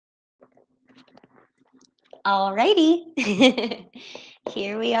Alrighty,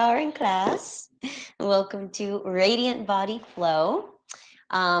 here we are in class. Welcome to Radiant Body Flow.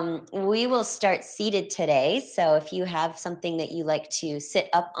 We will start seated today. So if you have something that you like to sit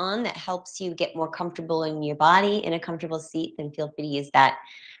up on that helps you get more comfortable in your body in a comfortable seat, then feel free to use that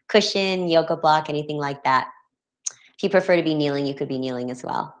cushion, yoga block, anything like that. If you prefer to be kneeling, you could be kneeling as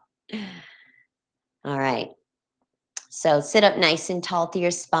well. All right. So sit up nice and tall through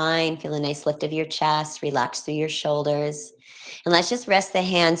your spine. Feel a nice lift of your chest. Relax through your shoulders. And let's just rest the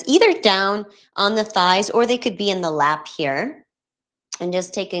hands either down on the thighs or they could be in the lap here. And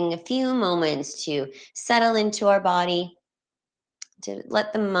just taking a few moments to settle into our body, to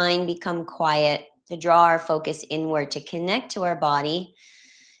let the mind become quiet, to draw our focus inward, to connect to our body,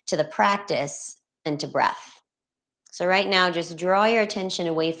 to the practice, and to breath. So, right now, just draw your attention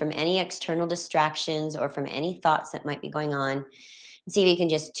away from any external distractions or from any thoughts that might be going on. And see if you can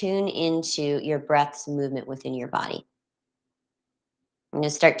just tune into your breath's movement within your body. And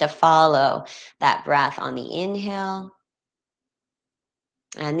just start to follow that breath on the inhale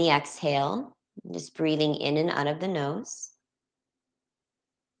and the exhale. Just breathing in and out of the nose.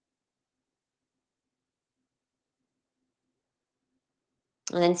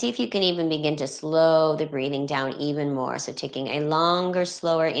 And then see if you can even begin to slow the breathing down even more. So taking a longer,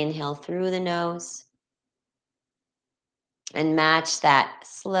 slower inhale through the nose. And match that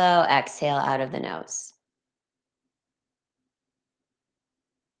slow exhale out of the nose.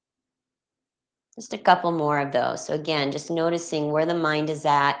 Just a couple more of those. So again, just noticing where the mind is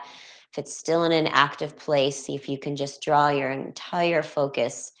at. If it's still in an active place, see if you can just draw your entire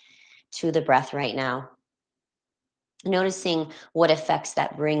focus to the breath right now. Noticing what effects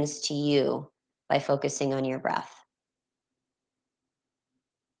that brings to you by focusing on your breath.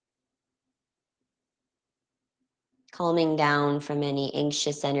 Calming down from any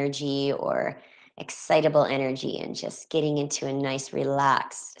anxious energy or excitable energy and just getting into a nice,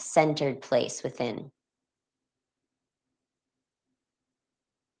 relaxed, centered place within.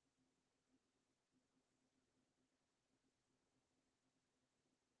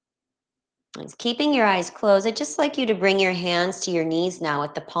 It's keeping your eyes closed. I'd just like you to bring your hands to your knees now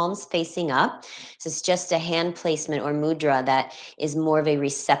with the palms facing up. This is just a hand placement or mudra that is more of a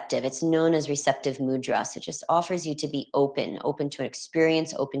receptive. It's known as receptive mudra. So it just offers you to be open, open to an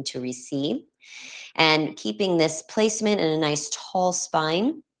experience, open to receive. And keeping this placement in a nice tall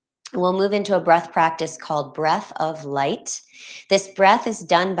spine. We'll move into a breath practice called Breath of Light. This breath is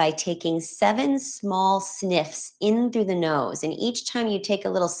done by taking 7 small sniffs in through the nose. And each time you take a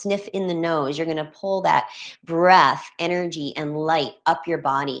little sniff in the nose, you're going to pull that breath, energy, and light up your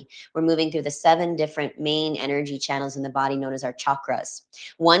body. We're moving through the 7 different main energy channels in the body known as our chakras.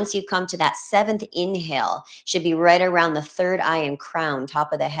 Once you come to that 7th inhale, should be right around the 3rd eye and crown,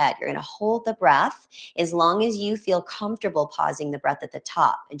 top of the head. You're going to hold the breath as long as you feel comfortable pausing the breath at the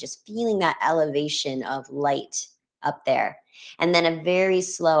top and just feeling that elevation of light up there. And then a very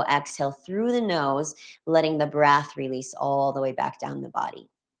slow exhale through the nose, letting the breath release all the way back down the body.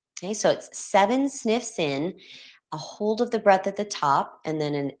 Okay, so it's 7 sniffs in, a hold of the breath at the top, and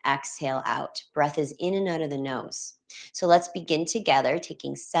then an exhale out. Breath is in and out of the nose. So let's begin together,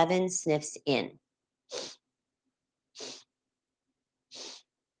 taking 7 sniffs in.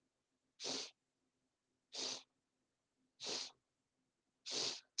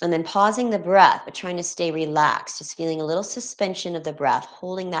 And then pausing the breath, but trying to stay relaxed, just feeling a little suspension of the breath,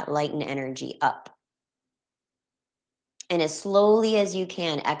 holding that light and energy up. And as slowly as you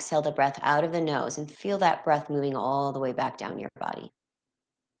can, exhale the breath out of the nose and feel that breath moving all the way back down your body.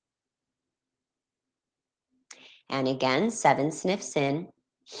 And again, 7 sniffs in.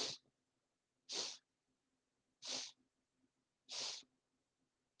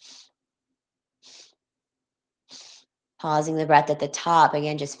 Pausing the breath at the top,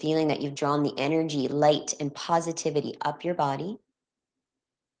 again, just feeling that you've drawn the energy, light, and positivity up your body.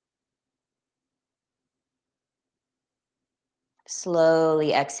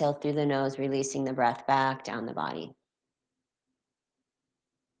 Slowly exhale through the nose, releasing the breath back down the body.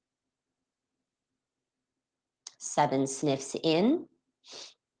 7 sniffs in.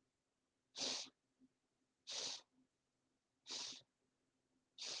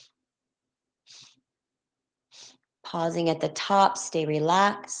 Pausing at the top, stay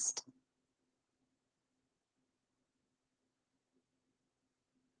relaxed.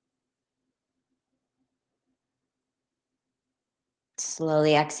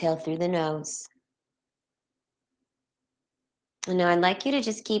 Slowly exhale through the nose. And now I'd like you to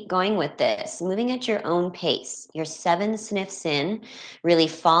just keep going with this, moving at your own pace. Your 7 sniffs in, really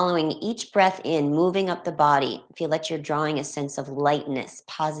following each breath in, moving up the body. Feel like you're drawing a sense of lightness,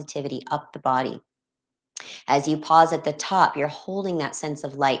 positivity up the body. As you pause at the top, you're holding that sense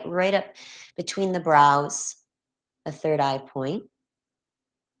of light right up between the brows, the third eye point.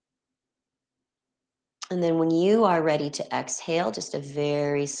 And then when you are ready to exhale, just a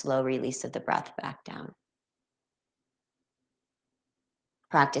very slow release of the breath back down.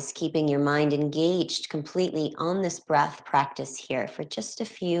 Practice keeping your mind engaged completely on this breath practice here for just a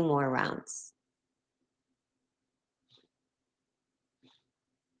few more rounds.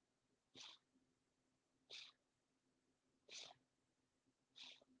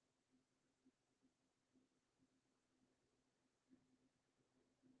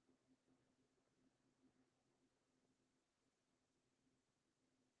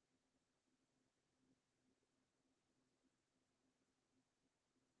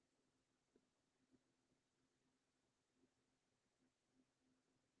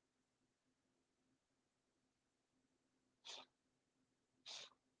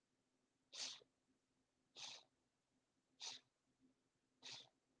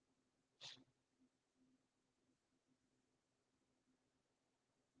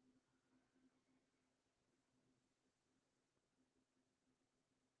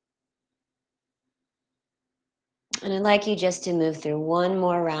 And I'd like you just to move through one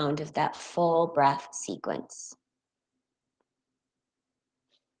more round of that full breath sequence.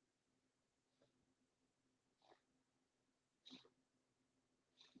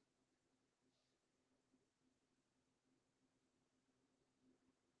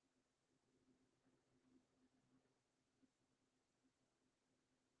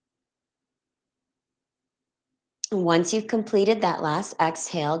 Once you've completed that last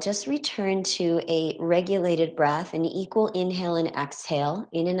exhale, just return to a regulated breath, an equal inhale and exhale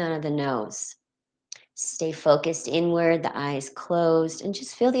in and out of the nose. Stay focused inward, the eyes closed, and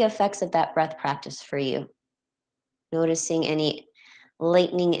just feel the effects of that breath practice for you. Noticing any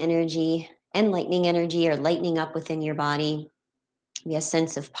lightning energy or lightening up within your body. Be a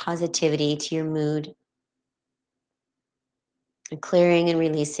sense of positivity to your mood. A clearing and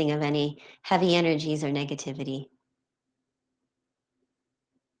releasing of any heavy energies or negativity.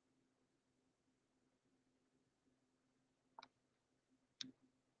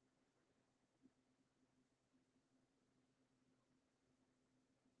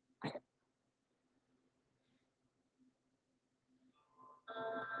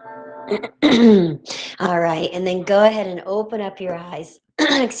 All right, and then go ahead and open up your eyes.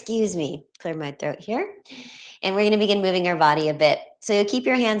 Excuse me, clear my throat here. And we're going to begin moving our body a bit. So you'll keep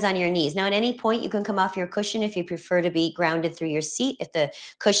your hands on your knees. Now, at any point, you can come off your cushion if you prefer to be grounded through your seat. If the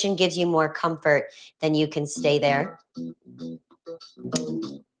cushion gives you more comfort, then you can stay there.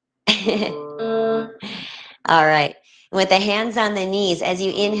 All right. With the hands on the knees, as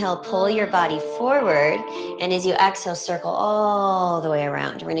you inhale, pull your body forward. And as you exhale, circle all the way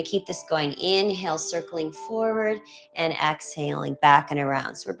around. We're going to keep this going. Inhale, circling forward, and exhaling back and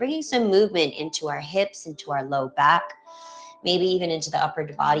around. So we're bringing some movement into our hips, into our low back, maybe even into the upper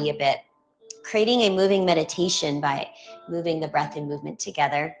body a bit. Creating a moving meditation by moving the breath and movement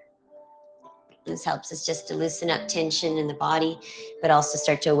together. This helps us just to loosen up tension in the body, but also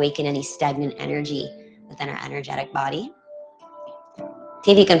start to awaken any stagnant energy within our energetic body.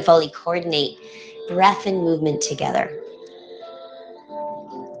 See if you can fully coordinate breath and movement together.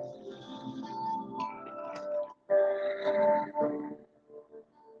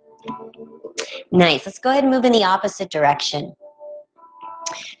 Nice. Let's go ahead and move in the opposite direction.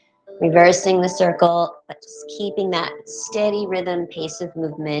 Reversing the circle, but just keeping that steady rhythm, pace of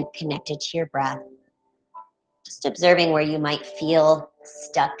movement connected to your breath. Just observing where you might feel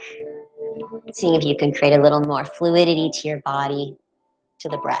stuck. Seeing if you can create a little more fluidity to your body, to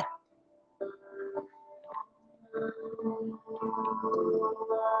the breath.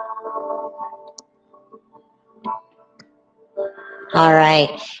 All right.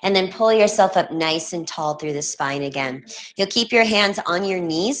 And then pull yourself up nice and tall through the spine again. You'll keep your hands on your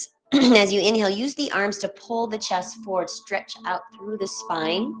knees. As you inhale, use the arms to pull the chest forward, stretch out through the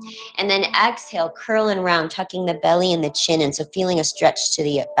spine. And then exhale, curl and round, tucking the belly and the chin in. So feeling a stretch to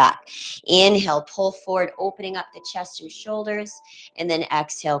the back. Inhale, pull forward, opening up the chest and shoulders. And then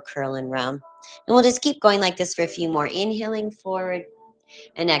exhale, curl and round. And we'll just keep going like this for a few more. Inhaling forward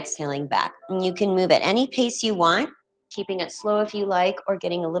and exhaling back. And you can move at any pace you want, keeping it slow if you like, or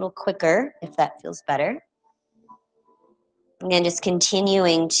getting a little quicker if that feels better. Again, just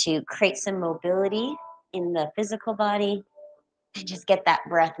continuing to create some mobility in the physical body and just get that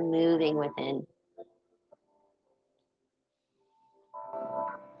breath moving within.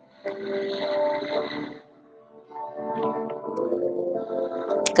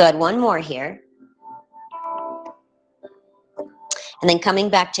 Good, one more here. And then coming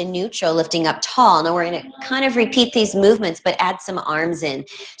back to neutral, lifting up tall. Now we're going to kind of repeat these movements, but add some arms in.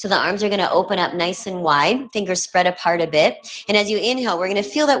 So the arms are going to open up nice and wide, fingers spread apart a bit. And as you inhale, we're going to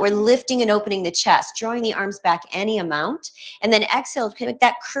feel that we're lifting and opening the chest, drawing the arms back any amount. And then exhale, make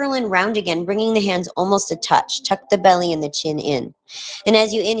that curl and round again, bringing the hands almost a touch. Tuck the belly and the chin in. And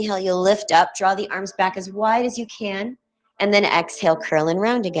as you inhale, you'll lift up, draw the arms back as wide as you can. And then exhale, curl and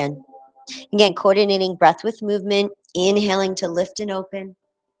round again. Again, coordinating breath with movement, inhaling to lift and open,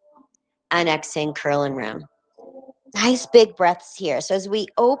 and exhaling, curl and round. Nice big breaths here. So as we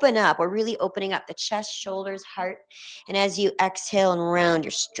open up, we're really opening up the chest, shoulders, heart. And as you exhale and round,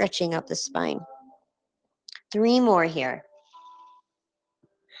 you're stretching up the spine. 3 more here.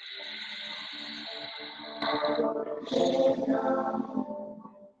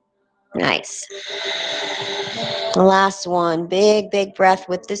 Nice. Last one. Big, big breath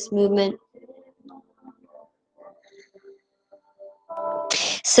with this movement.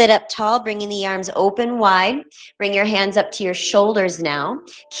 Sit up tall, bringing the arms open wide. Bring your hands up to your shoulders now.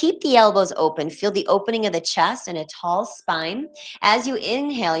 Keep the elbows open. Feel the opening of the chest and a tall spine. As you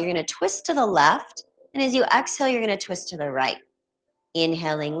inhale, you're going to twist to the left. And as you exhale, you're going to twist to the right.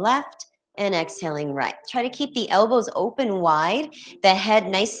 Inhaling left and exhaling right. Try to keep the elbows open wide, the head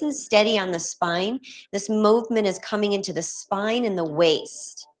nice and steady on the spine. This movement is coming into the spine and the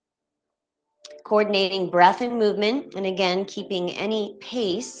waist. Coordinating breath and movement, and again, keeping any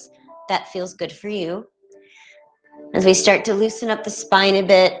pace that feels good for you. As we start to loosen up the spine a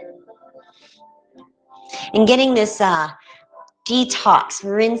bit, and getting this detox,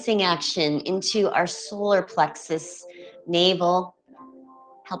 rinsing action into our solar plexus, navel,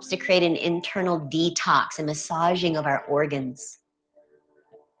 helps to create an internal detox and massaging of our organs.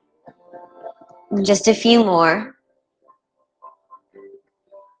 And just a few more.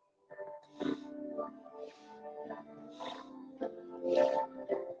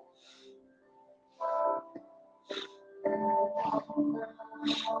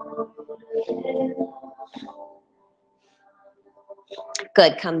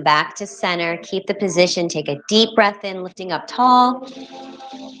 Good, come back to center, keep the position, take a deep breath in, lifting up tall.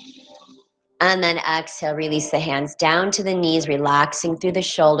 And then exhale, release the hands down to the knees, relaxing through the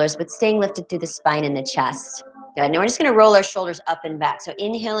shoulders, but staying lifted through the spine and the chest. Good, now we're just gonna roll our shoulders up and back. So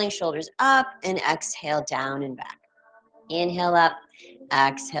inhaling, shoulders up, and exhale, down and back. Inhale up,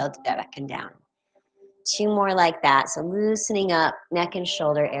 exhale, back and down. 2 more like that, so loosening up neck and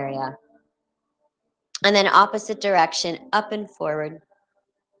shoulder area. And then opposite direction, up and forward.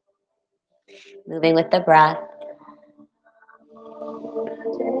 Moving with the breath.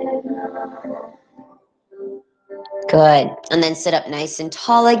 Good. And then sit up nice and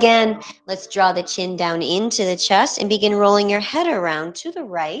tall again. Let's draw the chin down into the chest and begin rolling your head around to the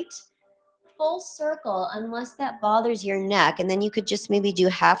right. Full circle, unless that bothers your neck. And then you could just maybe do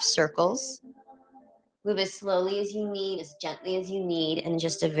half circles. Move as slowly as you need, as gently as you need, and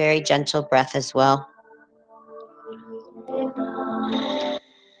just a very gentle breath as well.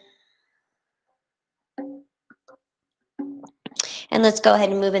 And let's go ahead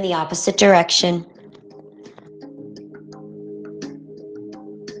and move in the opposite direction.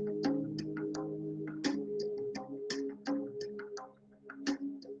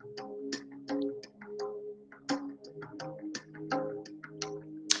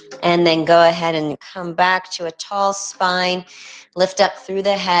 And then go ahead and come back to a tall spine. Lift up through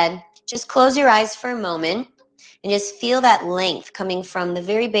the head. Just close your eyes for a moment and just feel that length coming from the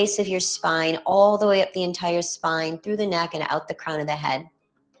very base of your spine all the way up the entire spine, through the neck and out the crown of the head.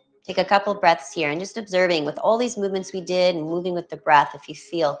 Take a couple breaths here and just observing with all these movements we did and moving with the breath if you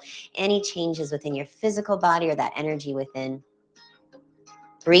feel any changes within your physical body or that energy within.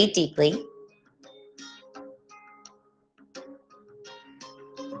 Breathe deeply.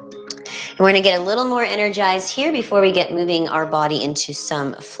 And we're going to get a little more energized here before we get moving our body into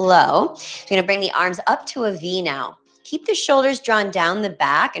some flow. We're going to bring the arms up to a V now. Keep the shoulders drawn down the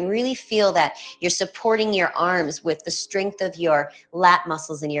back and really feel that you're supporting your arms with the strength of your lat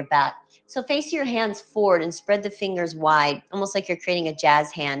muscles in your back. So face your hands forward and spread the fingers wide, almost like you're creating a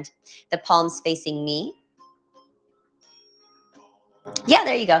jazz hand. The palms facing me. Yeah,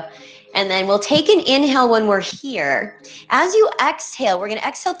 there you go. And then we'll take an inhale when we're here. As you exhale, we're going to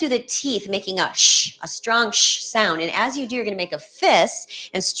exhale through the teeth, making a shh, a strong shh sound. And as you do, you're going to make a fist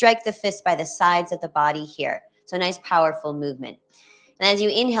and strike the fist by the sides of the body here. So a nice, powerful movement. And as you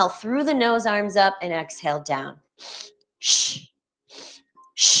inhale through the nose, arms up, and exhale down. Shh,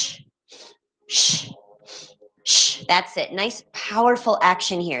 shh, shh, shh. That's it. Nice, powerful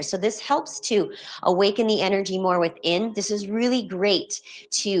action here. So this helps to awaken the energy more within. This is really great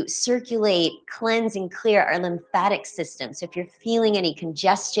to circulate, cleanse, and clear our lymphatic system. So if you're feeling any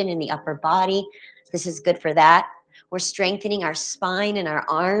congestion in the upper body, this is good for that. We're strengthening our spine and our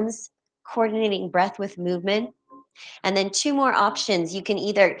arms, coordinating breath with movement. And then two more options. You can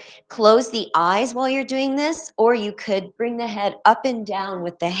either close the eyes while you're doing this, or you could bring the head up and down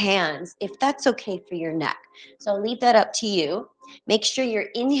with the hands, if that's okay for your neck. So I'll leave that up to you. Make sure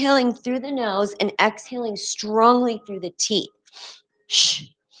you're inhaling through the nose and exhaling strongly through the teeth. Shh,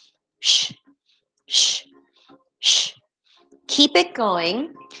 shh, shh, shh. Keep it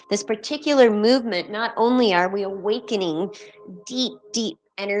going. This particular movement, not only are we awakening deep, deep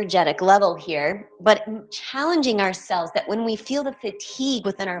energetic level here, but challenging ourselves that when we feel the fatigue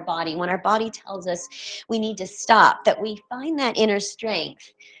within our body, when our body tells us we need to stop, that we find that inner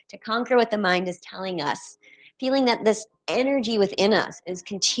strength to conquer what the mind is telling us, feeling that this energy within us is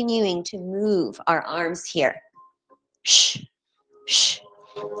continuing to move our arms here. Shh, shh,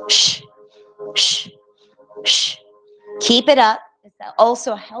 shh, shh, shh. Keep it up. That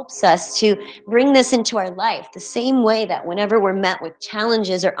also helps us to bring this into our life the same way that whenever we're met with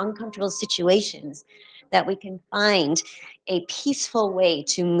challenges or uncomfortable situations, that we can find a peaceful way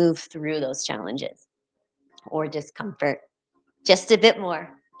to move through those challenges or discomfort. Just a bit more.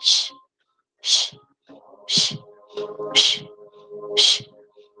 Shh, shh, shh, shh, shh, shh,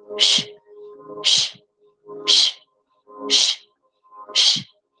 shh, shh, shh, shh.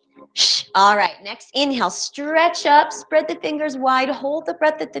 All right, next inhale, stretch up, spread the fingers wide, hold the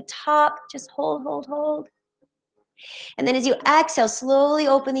breath at the top, just hold, hold, hold. And then as you exhale, slowly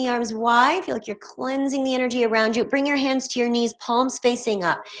open the arms wide, feel like you're cleansing the energy around you. Bring your hands to your knees, palms facing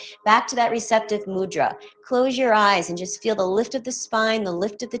up, back to that receptive mudra. Close your eyes and just feel the lift of the spine, the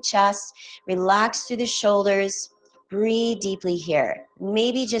lift of the chest, relax through the shoulders, breathe deeply here.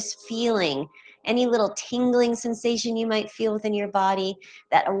 Maybe just feeling any little tingling sensation you might feel within your body,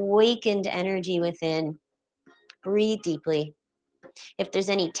 that awakened energy within. Breathe deeply. If there's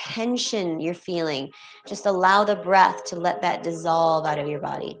any tension you're feeling, just allow the breath to let that dissolve out of your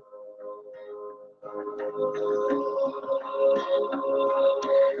body.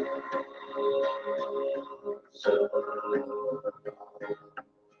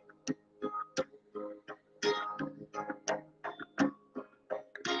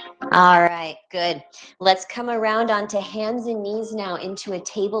 All right, good. Let's come around onto hands and knees now into a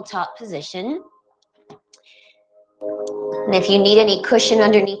tabletop position. And if you need any cushion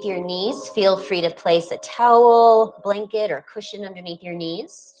underneath your knees, feel free to place a towel, blanket, or cushion underneath your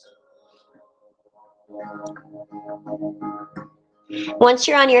knees. Once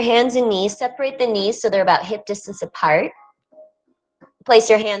you're on your hands and knees, separate the knees so they're about hip distance apart. Place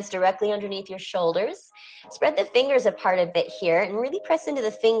your hands directly underneath your shoulders. Spread the fingers apart a bit here and really press into the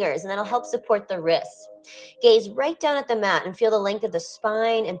fingers, and that'll help support the wrists. Gaze right down at the mat and feel the length of the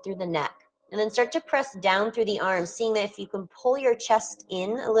spine and through the neck. And then start to press down through the arms, seeing that if you can pull your chest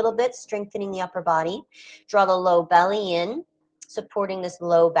in a little bit, strengthening the upper body. Draw the low belly in, supporting this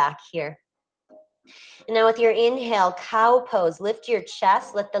low back here. And now with your inhale, cow pose. Lift your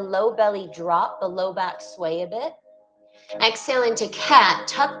chest, let the low belly drop, the low back sway a bit. Exhale into cat,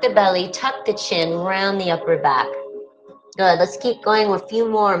 tuck the belly, tuck the chin, round the upper back. Good, let's keep going with a few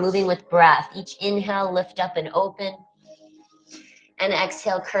more, moving with breath. Each inhale, lift up and open. And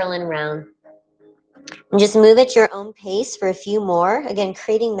exhale, curl and round. And just move at your own pace for a few more. Again,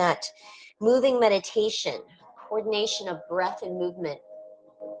 creating that moving meditation, coordination of breath and movement.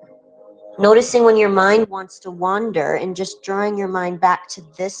 Noticing when your mind wants to wander and just drawing your mind back to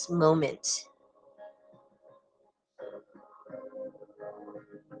this moment.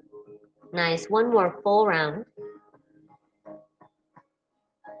 Nice, one more full round.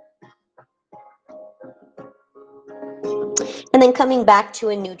 And then coming back to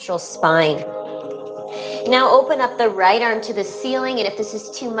a neutral spine. Now open up the right arm to the ceiling, and if this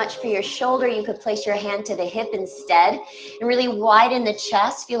is too much for your shoulder, you could place your hand to the hip instead and really widen the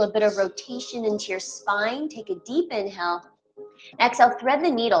chest. Feel a bit of rotation into your spine. Take a deep inhale. Exhale, thread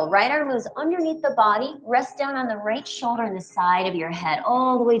the needle. Right arm moves underneath the body. Rest down on the right shoulder and the side of your head,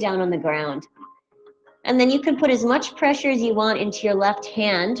 all the way down on the ground. And then you can put as much pressure as you want into your left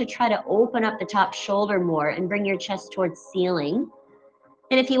hand to try to open up the top shoulder more and bring your chest towards ceiling.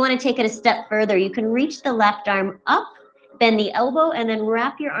 And if you want to take it a step further, you can reach the left arm up, bend the elbow, and then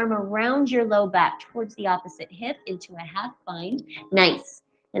wrap your arm around your low back towards the opposite hip into a half bind. Nice.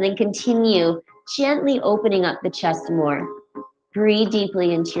 And then continue gently opening up the chest more. Breathe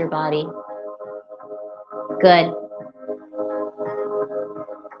deeply into your body. Good.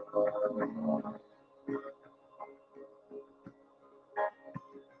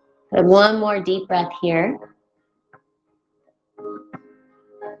 And one more deep breath here.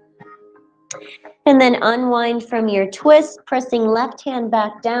 And then unwind from your twist, pressing left hand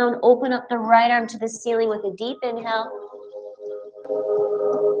back down. Open up the right arm to the ceiling with a deep inhale.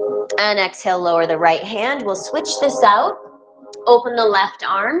 And exhale, lower the right hand. We'll switch this out. Open the left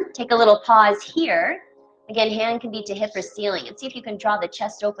arm. Take a little pause here. Again, hand can be to hip or ceiling. And see if you can draw the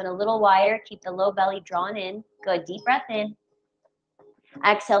chest open a little wider. Keep the low belly drawn in. Good, deep breath in.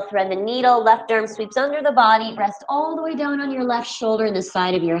 Exhale, thread the needle. Left arm sweeps under the body. Rest all the way down on your left shoulder and the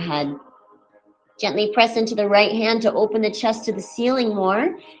side of your head. Gently press into the right hand to open the chest to the ceiling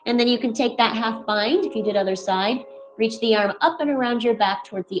more. And then you can take that half bind, if you did other side. Reach the arm up and around your back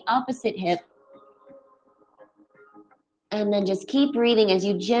towards the opposite hip. And then just keep breathing as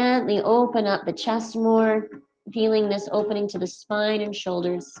you gently open up the chest more, feeling this opening to the spine and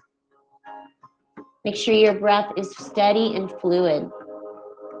shoulders. Make sure your breath is steady and fluid.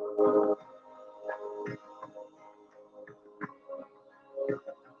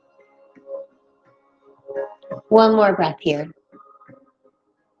 One more breath here.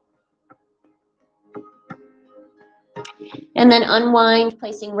 And then unwind,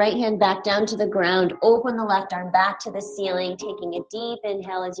 placing right hand back down to the ground. Open the left arm back to the ceiling, taking a deep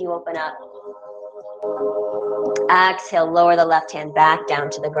inhale as you open up. Exhale, lower the left hand back down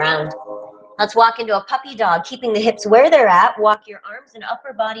to the ground. Let's walk into a puppy dog, keeping the hips where they're at. Walk your arms and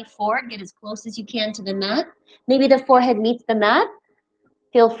upper body forward. Get as close as you can to the mat. Maybe the forehead meets the mat.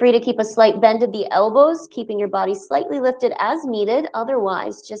 Feel free to keep a slight bend of the elbows, keeping your body slightly lifted as needed.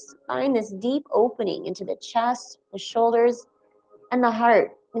 Otherwise, just find this deep opening into the chest, the shoulders, and the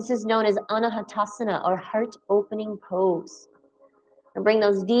heart. This is known as Anahatasana, or heart opening pose. And bring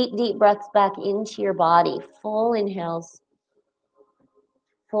those deep, deep breaths back into your body. Full inhales,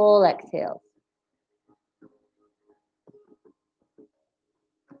 full exhales.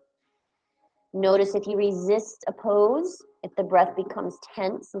 Notice if you resist a pose, if the breath becomes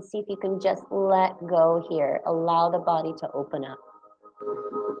tense, and see if you can just let go here. Allow the body to open up.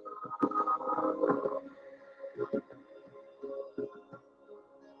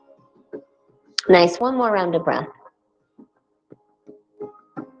 Nice, one more round of breath.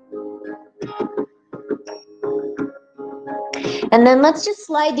 And then let's just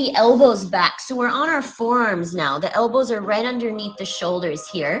slide the elbows back. So we're on our forearms now. The elbows are right underneath the shoulders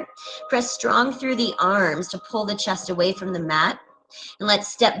here. Press strong through the arms to pull the chest away from the mat. And let's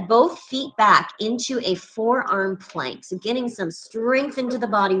step both feet back into a forearm plank. So getting some strength into the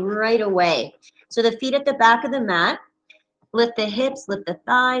body right away. So the feet at the back of the mat. Lift the hips, lift the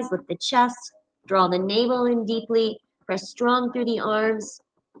thighs, lift the chest. Draw the navel in deeply. Press strong through the arms.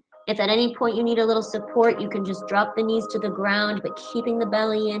 If at any point you need a little support, you can just drop the knees to the ground, but keeping the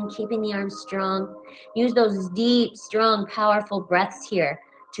belly in, keeping the arms strong. Use those deep, strong, powerful breaths here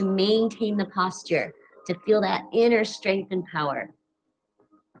to maintain the posture, to feel that inner strength and power.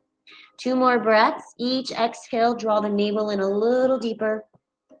 2 more breaths. Each exhale, draw the navel in a little deeper.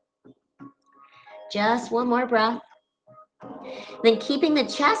 Just 1 more breath. Then keeping the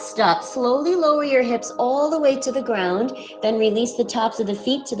chest up, slowly lower your hips all the way to the ground. Then release the tops of the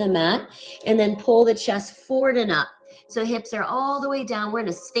feet to the mat. And then pull the chest forward and up. So hips are all the way down. We're in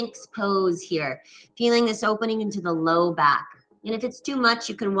a Sphinx pose here. Feeling this opening into the low back. And if it's too much,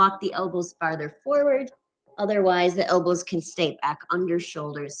 you can walk the elbows farther forward. Otherwise, the elbows can stay back under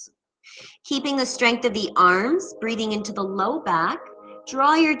shoulders. Keeping the strength of the arms, breathing into the low back.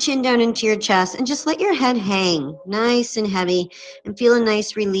 Draw your chin down into your chest and just let your head hang nice and heavy, and feel a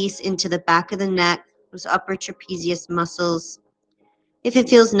nice release into the back of the neck, those upper trapezius muscles. If it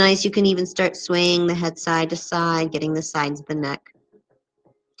feels nice, you can even start swaying the head side to side, getting the sides of the neck.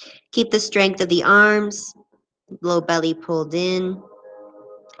 Keep the strength of the arms, low belly pulled in,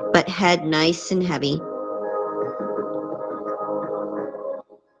 but head nice and heavy.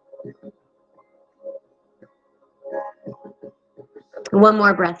 One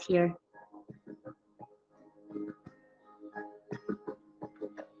more breath here.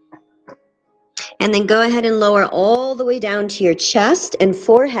 And then go ahead and lower all the way down to your chest and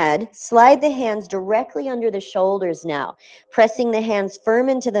forehead. Slide the hands directly under the shoulders now. Pressing the hands firm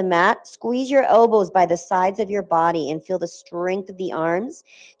into the mat. Squeeze your elbows by the sides of your body and feel the strength of the arms.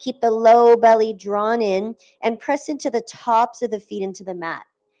 Keep the low belly drawn in and press into the tops of the feet into the mat.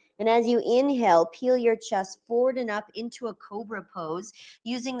 And as you inhale, peel your chest forward and up into a cobra pose,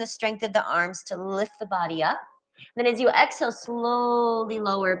 using the strength of the arms to lift the body up. Then as you exhale, slowly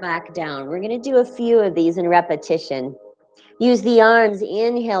lower back down. We're going to do a few of these in repetition. Use the arms.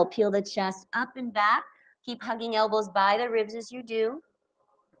 Inhale, peel the chest up and back. Keep hugging elbows by the ribs as you do.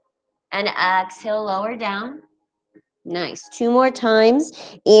 And exhale, lower down. Nice. 2 more times.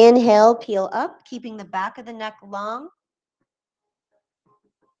 Inhale, peel up, keeping the back of the neck long.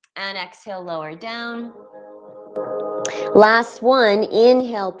 And exhale, lower down. Last one.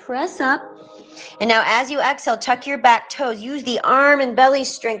 Inhale, press up. And now as you exhale, tuck your back toes. Use the arm and belly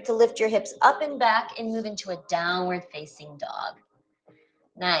strength to lift your hips up and back and move into a downward facing dog.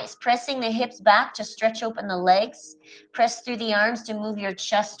 Nice. Pressing the hips back to stretch open the legs. Press through the arms to move your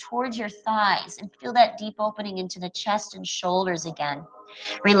chest towards your thighs and feel that deep opening into the chest and shoulders again.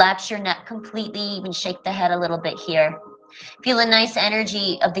 Relax your neck completely, even shake the head a little bit here. Feel a nice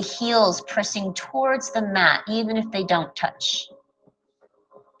energy of the heels pressing towards the mat, even if they don't touch.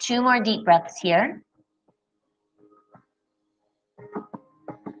 2 more deep breaths here.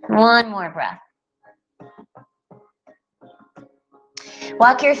 1 more breath.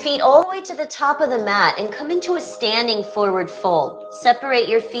 Walk your feet all the way to the top of the mat and come into a standing forward fold. Separate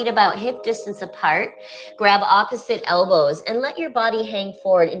your feet about hip distance apart. Grab opposite elbows and let your body hang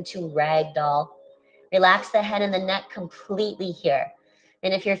forward into ragdoll. Relax the head and the neck completely here.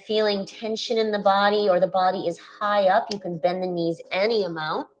 And if you're feeling tension in the body or the body is high up, you can bend the knees any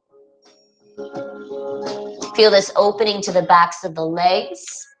amount. Feel this opening to the backs of the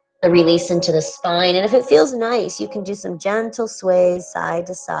legs, the release into the spine. And if it feels nice, you can do some gentle sways side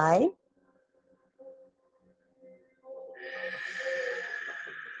to side.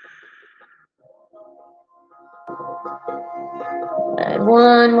 And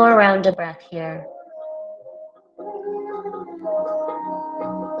 1 more round of breath here.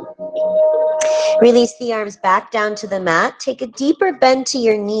 Release the arms back down to the mat. Take a deeper bend to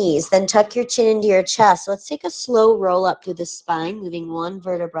your knees, then tuck your chin into your chest. Let's take a slow roll up through the spine, moving 1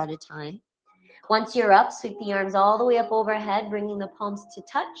 vertebra at a time. Once you're up, sweep the arms all the way up overhead, bringing the palms to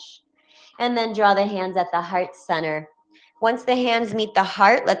touch, and then draw the hands at the heart center. Once the hands meet the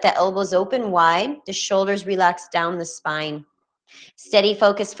heart, let the elbows open wide, the shoulders relax down the spine. Steady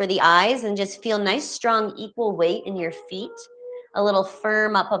focus for the eyes and just feel nice, strong, equal weight in your feet. A little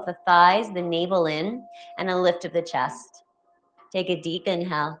firm up of the thighs, the navel in, and a lift of the chest. Take a deep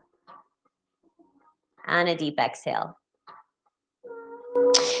inhale and a deep exhale.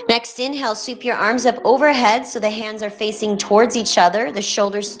 Next inhale, sweep your arms up overhead so the hands are facing towards each other. The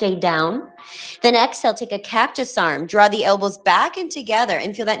shoulders stay down. Then exhale, take a cactus arm. Draw the elbows back and together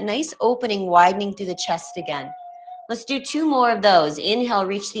and feel that nice opening widening through the chest again. Let's do 2 more of those. Inhale,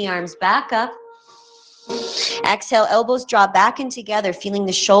 reach the arms back up. Exhale, elbows draw back and together, feeling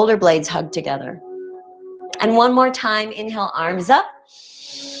the shoulder blades hug together. And 1 more time, inhale, arms up.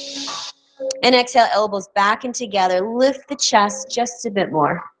 And exhale, elbows back and together. Lift the chest just a bit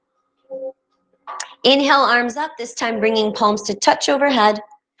more. Inhale, arms up, this time bringing palms to touch overhead.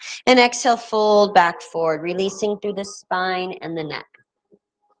 And exhale, fold back forward, releasing through the spine and the neck.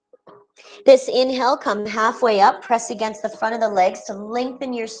 This inhale, come halfway up, press against the front of the legs to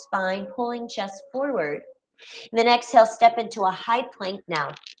lengthen your spine, pulling chest forward. And then exhale, step into a high plank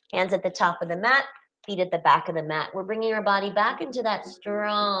now. Hands at the top of the mat, feet at the back of the mat. We're bringing our body back into that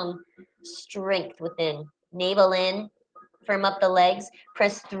strong strength within. Navel in, firm up the legs,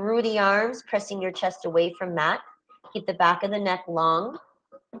 press through the arms, pressing your chest away from mat. Keep the back of the neck long,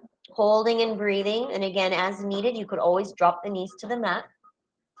 holding and breathing. And again, as needed, you could always drop the knees to the mat.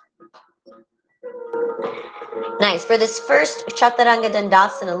 Nice. For this first Chaturanga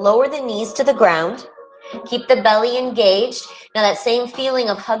Dandasana, lower the knees to the ground. Keep the belly engaged. Now that same feeling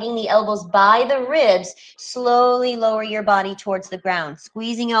of hugging the elbows by the ribs, slowly lower your body towards the ground.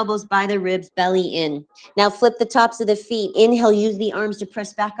 Squeezing elbows by the ribs, belly in. Now flip the tops of the feet. Inhale, use the arms to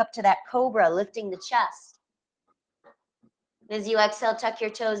press back up to that cobra, lifting the chest. As you exhale, tuck your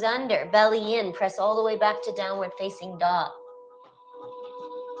toes under, belly in, press all the way back to downward facing dog.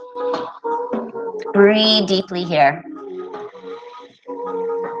 Breathe deeply here.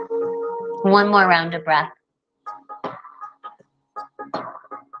 1 more round of breath.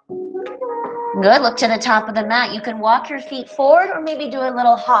 Good. Look to the top of the mat. You can walk your feet forward or maybe do a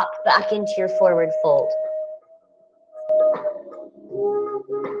little hop back into your forward fold.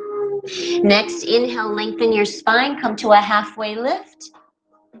 Next, inhale, lengthen your spine. Come to a halfway lift.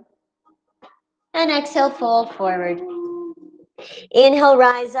 And exhale, fold forward. Inhale,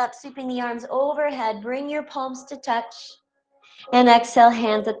 rise up, sweeping the arms overhead. Bring your palms to touch. And exhale,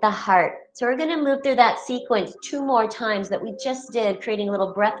 hands at the heart. So we're going to move through that sequence 2 more times that we just did, creating a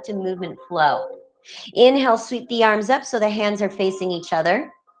little breath to movement flow. Inhale, sweep the arms up so the hands are facing each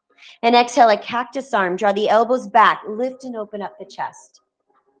other. And exhale, a cactus arm. Draw the elbows back. Lift and open up the chest.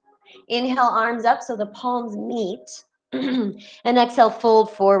 Inhale, arms up so the palms meet. And exhale,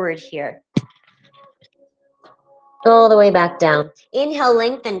 fold forward here. All the way back down. Inhale,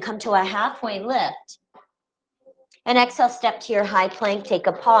 lengthen, come to a halfway lift. And exhale, step to your high plank, take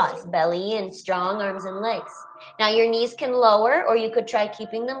a pause, belly in, strong arms and legs. Now your knees can lower, or you could try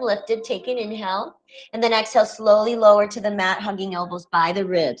keeping them lifted. Take an inhale, and then exhale, slowly lower to the mat, hugging elbows by the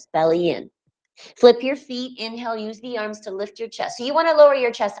ribs, belly in. Flip your feet, inhale, use the arms to lift your chest. So you want to lower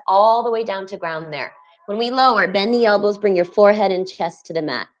your chest all the way down to ground there. When we lower, bend the elbows, bring your forehead and chest to the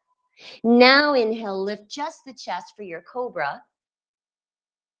mat. Now inhale, lift just the chest for your cobra.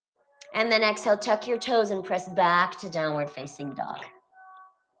 And then exhale, tuck your toes and press back to downward facing dog.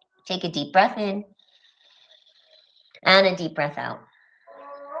 Take a deep breath in and a deep breath out.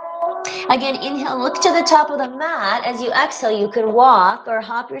 Again, inhale, look to the top of the mat. As you exhale, you can walk or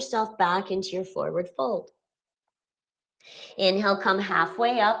hop yourself back into your forward fold. Inhale, come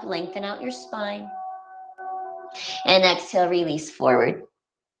halfway up, lengthen out your spine. And exhale, release forward.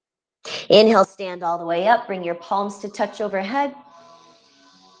 Inhale, stand all the way up, bring your palms to touch overhead.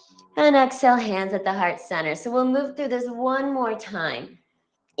 And exhale, hands at the heart center. So we'll move through this one more time.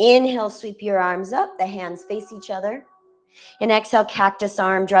 Inhale, sweep your arms up, the hands face each other. And exhale, cactus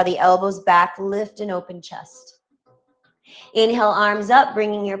arm, draw the elbows back, lift and open chest. Inhale, arms up,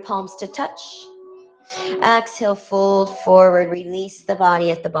 bringing your palms to touch. Exhale, fold forward, release the body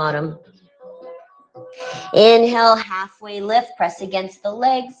at the bottom. Inhale, halfway lift, press against the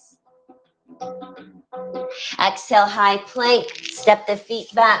legs. Exhale, high plank, step the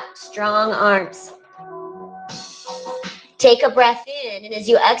feet back, strong arms. Take a breath in, and as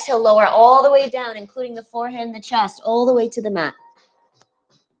you exhale, lower all the way down, including the forehead and the chest, all the way to the mat.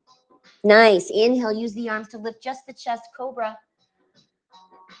 Nice. Inhale, use the arms to lift just the chest, cobra.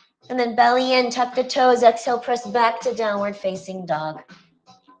 And then belly in, tuck the toes. Exhale, press back to downward facing dog.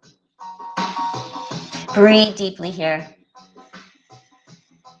 Breathe deeply here.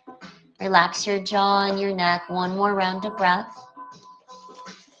 Relax your jaw and your neck. One more round of breath.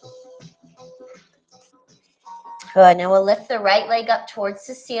 Good. Now we'll lift the right leg up towards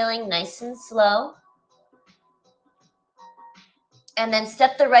the ceiling, nice and slow. And then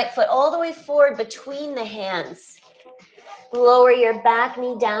step the right foot all the way forward between the hands. Lower your back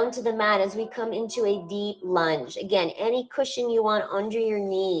knee down to the mat as we come into a deep lunge. Again, any cushion you want under your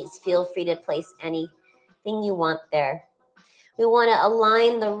knees, feel free to place anything you want there. We want to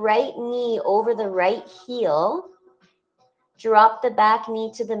align the right knee over the right heel. Drop the back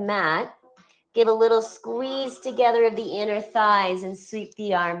knee to the mat. Give a little squeeze together of the inner thighs and sweep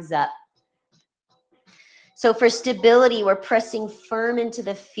the arms up. So for stability, we're pressing firm into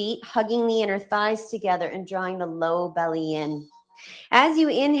the feet, hugging the inner thighs together and drawing the low belly in. As you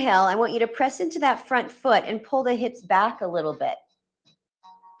inhale, I want you to press into that front foot and pull the hips back a little bit.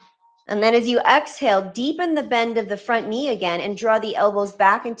 And then as you exhale, deepen the bend of the front knee again and draw the elbows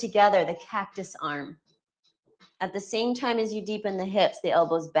back and together, the cactus arm. At the same time as you deepen the hips, the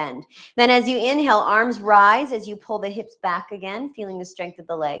elbows bend. Then as you inhale, arms rise as you pull the hips back again, feeling the strength of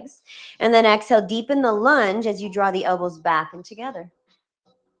the legs. And then exhale, deepen the lunge as you draw the elbows back and together.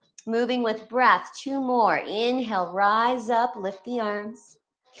 Moving with breath, 2 more. Inhale, rise up, lift the arms.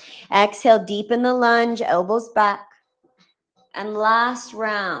 Exhale, deepen the lunge, elbows back. And last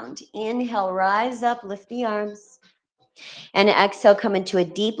round, inhale, rise up, lift the arms. And exhale, come into a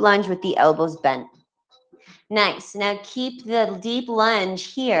deep lunge with the elbows bent. Nice. Now keep the deep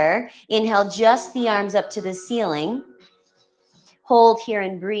lunge here. Inhale, just the arms up to the ceiling. Hold here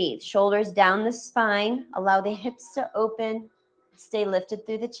and breathe. Shoulders down the spine. Allow the hips to open. Stay lifted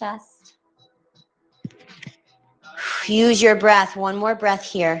through the chest. Use your breath. One more breath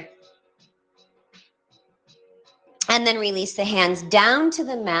here. And then release the hands down to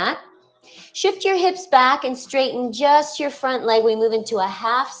the mat. Shift your hips back and straighten just your front leg. We move into a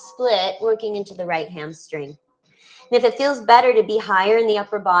half split, working into the right hamstring. And if it feels better to be higher in the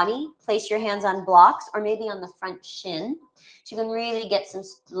upper body, place your hands on blocks or maybe on the front shin. So you can really get some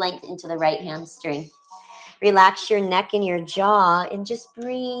length into the right hamstring. Relax your neck and your jaw and just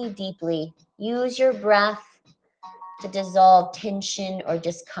breathe deeply. Use your breath to dissolve tension or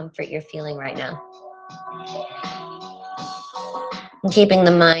discomfort you're feeling right now. And keeping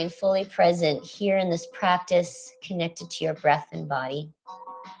the mind fully present here in this practice, connected to your breath and body.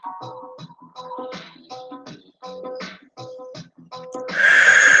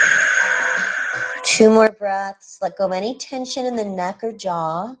 Two more breaths. Let go of any tension in the neck or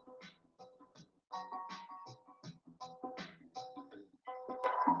jaw.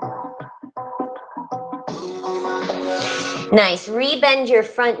 Nice. Rebend your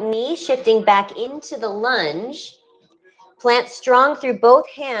front knee, shifting back into the lunge. Plant strong through both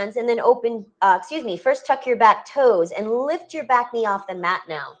hands and then first tuck your back toes and lift your back knee off the mat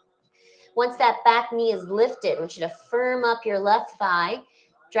now. Once that back knee is lifted, I want you to firm up your left thigh.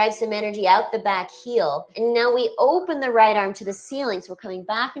 Drive some energy out the back heel. And now we open the right arm to the ceiling. So we're coming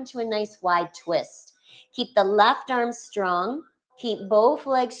back into a nice wide twist. Keep the left arm strong. Keep both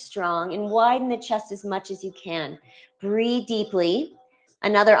legs strong and widen the chest as much as you can. Breathe deeply.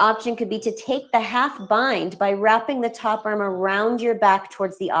 Another option could be to take the half bind by wrapping the top arm around your back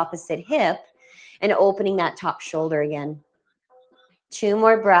towards the opposite hip and opening that top shoulder again. 2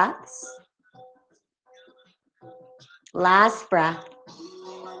 more breaths. Last breath.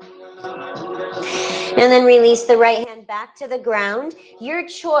 And then release the right hand back to the ground. Your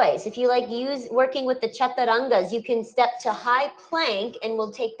choice. If you like working with the chaturangas, you can step to high plank and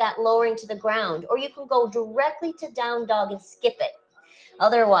we'll take that lowering to the ground. Or you can go directly to down dog and skip it.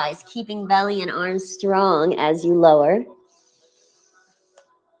 Otherwise, keeping belly and arms strong as you lower.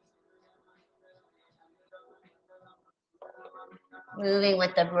 Moving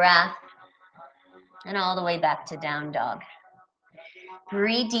with the breath. And all the way back to down dog.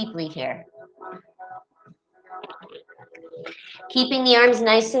 Breathe deeply here. Keeping the arms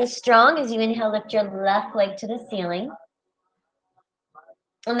nice and strong as you inhale, lift your left leg to the ceiling.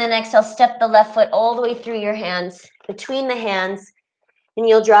 And then exhale, step the left foot all the way through your hands, between the hands, and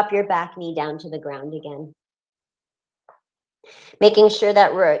you'll drop your back knee down to the ground again. Making sure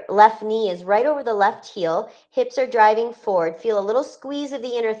that left knee is right over the left heel, hips are driving forward, feel a little squeeze of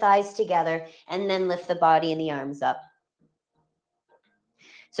the inner thighs together, and then lift the body and the arms up.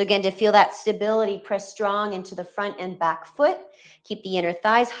 So again, to feel that stability, press strong into the front and back foot. Keep the inner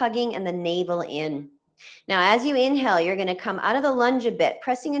thighs hugging and the navel in. Now, as you inhale, you're going to come out of the lunge a bit,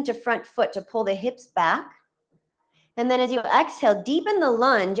 pressing into front foot to pull the hips back. And then as you exhale, deepen the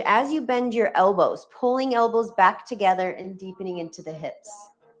lunge as you bend your elbows, pulling elbows back together and deepening into the hips.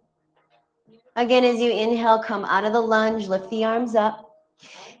 Again, as you inhale, come out of the lunge, lift the arms up.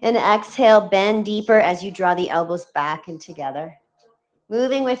 And exhale, bend deeper as you draw the elbows back and together.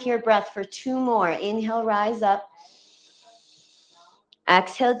 Moving with your breath for 2 more. Inhale, rise up.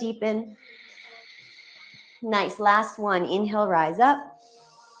 Exhale, deepen. Nice. Last one. Inhale, rise up.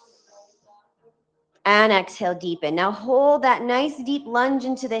 And exhale, deepen. Now hold that nice deep lunge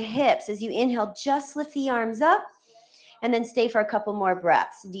into the hips. As you inhale, just lift the arms up. And then stay for a couple more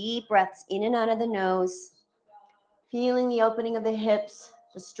breaths. Deep breaths in and out of the nose. Feeling the opening of the hips,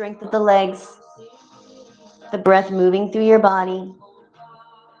 the strength of the legs, the breath moving through your body.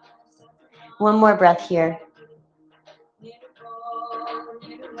 1 more breath here.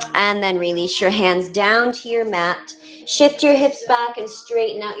 And then release your hands down to your mat. Shift your hips back and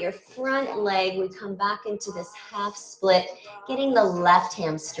straighten out your front leg. We come back into this half split, getting the left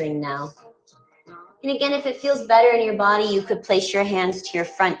hamstring now. And again, if it feels better in your body, you could place your hands to your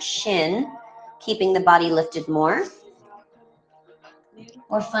front shin, keeping the body lifted more.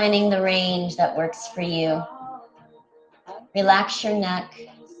 Or finding the range that works for you. Relax your neck.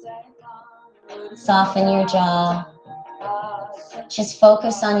 Soften your jaw. Just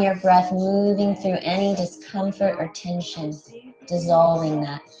focus on your breath, moving through any discomfort or tension, dissolving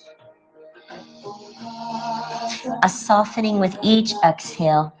that. A softening with each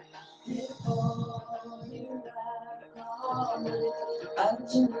exhale.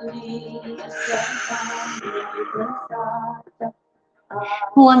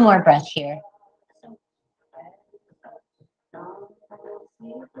 One more breath here.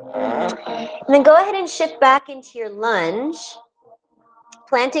 And then go ahead and shift back into your lunge,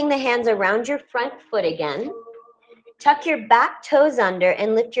 planting the hands around your front foot again. Tuck your back toes under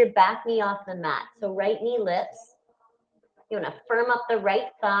and lift your back knee off the mat. So right knee lifts. You want to firm up the right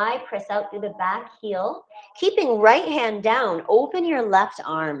thigh, press out through the back heel. Keeping right hand down, open your left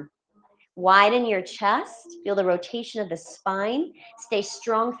arm. Widen your chest, feel the rotation of the spine. Stay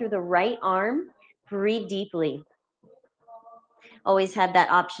strong through the right arm. Breathe deeply. Always have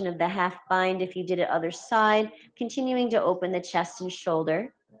that option of the half bind if you did it other side. Continuing to open the chest and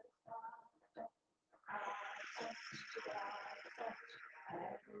shoulder.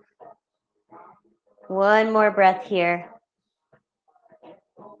 One more breath here.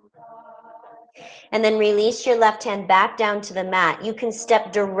 And then release your left hand back down to the mat. You can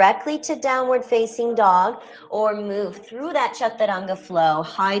step directly to downward facing dog or move through that chaturanga flow,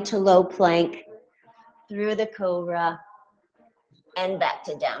 high to low plank, through the cobra, and back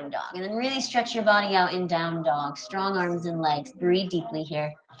to down dog. And then really stretch your body out in down dog. Strong arms and legs. Breathe deeply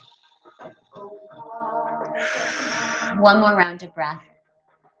here. One more round of breath.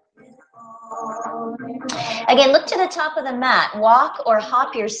 Again, look to the top of the mat. Walk or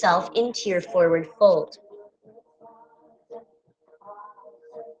hop yourself into your forward fold.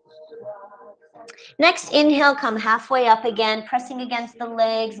 Next, inhale, come halfway up again, pressing against the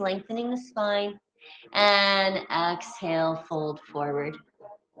legs, lengthening the spine. And exhale, fold forward.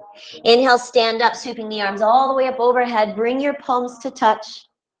 Inhale, stand up, sweeping the arms all the way up overhead. Bring your palms to touch.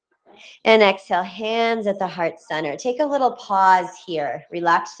 And exhale, hands at the heart center. Take a little pause here.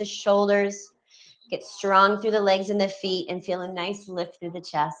 Relax the shoulders. Get strong through the legs and the feet and feel a nice lift through the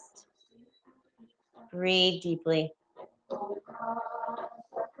chest. Breathe deeply.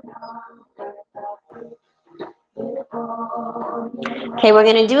 Okay, we're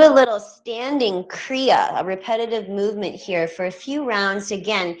going to do a little standing Kriya, a repetitive movement here for a few rounds to,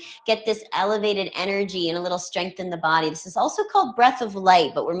 again, get this elevated energy and a little strength in the body. This is also called breath of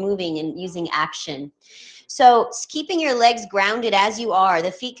light, but we're moving and using action. So keeping your legs grounded as you are.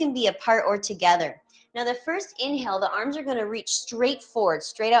 The feet can be apart or together. Now, the first inhale, the arms are going to reach straight forward,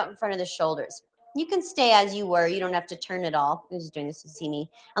 straight out in front of the shoulders. You can stay as you were. You don't have to turn at all. I'm just doing this to see me,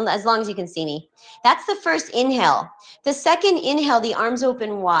 as long as you can see me. That's the first inhale. The second inhale, the arms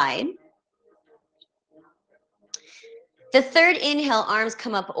open wide. The third inhale, arms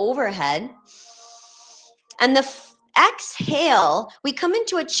come up overhead. And the exhale, we come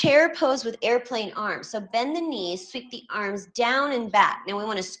into a chair pose with airplane arms. So bend the knees, sweep the arms down and back. Now we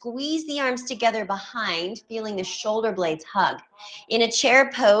want to squeeze the arms together behind, feeling the shoulder blades hug. In a chair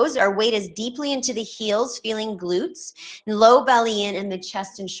pose, our weight is deeply into the heels, feeling glutes, low belly in, and the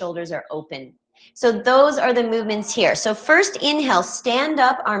chest and shoulders are open. So those are the movements here. So first inhale, stand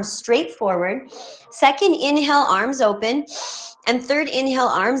up, arms straight forward. Second inhale, arms open. And third inhale,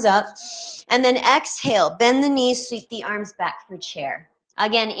 arms up. And then exhale, bend the knees, sweep the arms back for chair.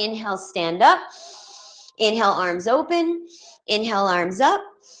 Again, inhale, stand up. Inhale, arms open. Inhale, arms up.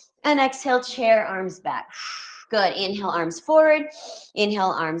 And exhale, chair, arms back. Good. Inhale, arms forward.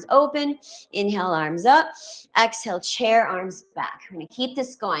 Inhale, arms open. Inhale, arms up. Exhale, chair, arms back. We're going to keep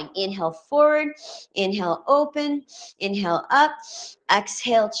this going. Inhale, forward. Inhale, open. Inhale, up.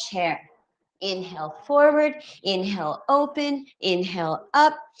 Exhale, chair. Inhale, forward. Inhale, open. Inhale,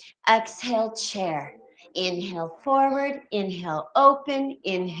 up. Exhale, chair. Inhale, forward. Inhale, open.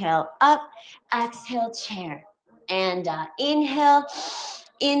 Inhale, up. Exhale, chair. And inhale,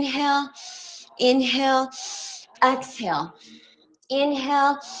 inhale, inhale, exhale.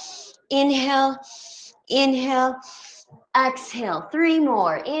 Inhale, inhale, inhale, exhale. Three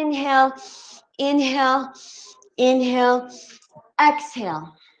more. Inhale, inhale, inhale,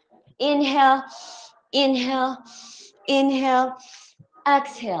 exhale. Inhale, inhale, inhale,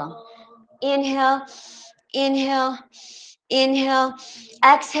 exhale. Inhale, inhale, inhale,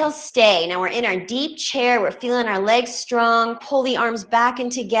 exhale, stay. Now we're in our deep chair. We're feeling our legs strong. Pull the arms back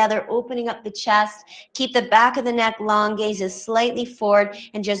and together, opening up the chest. Keep the back of the neck long, gazes slightly forward,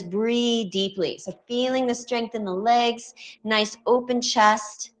 and just breathe deeply. So feeling the strength in the legs, nice open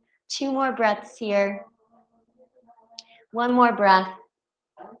chest. Two more breaths here. One more breath.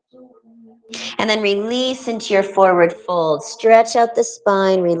 And then release into your forward fold. Stretch out the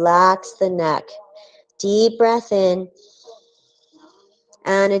spine, relax the neck. Deep breath in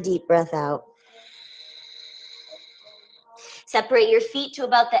and a deep breath out. Separate your feet to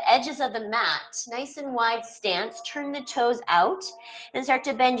about the edges of the mat. Nice and wide stance. Turn the toes out and start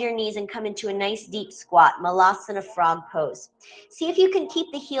to bend your knees and come into a nice deep squat, Malasana frog pose. See if you can keep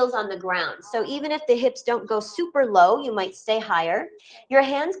the heels on the ground. So even if the hips don't go super low, you might stay higher. Your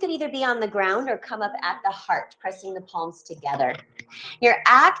hands could either be on the ground or come up at the heart, pressing the palms together. You're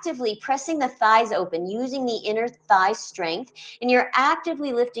actively pressing the thighs open, using the inner thigh strength, and you're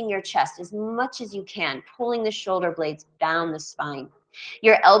actively lifting your chest as much as you can, pulling the shoulder blades down the spine.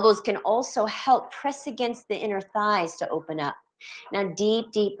 Your elbows can also help press against the inner thighs to open up. Now,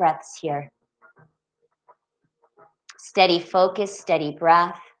 deep, deep breaths here. Steady focus, steady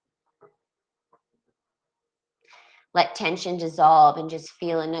breath. Let tension dissolve and just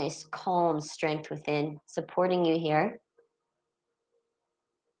feel a nice calm strength within, supporting you here.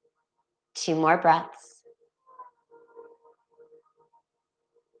 Two more breaths.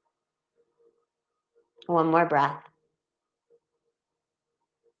 One more breath.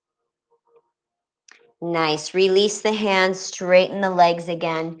 Nice. Release the hands, straighten the legs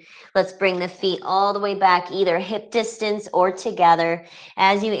again. Let's bring the feet all the way back, either hip distance or together.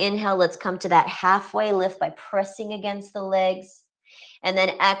 As you inhale, let's come to that halfway lift by pressing against the legs. And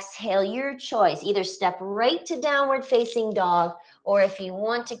then exhale, your choice. Either step right to downward facing dog, or if you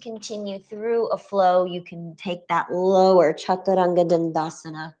want to continue through a flow, you can take that lower Chaturanga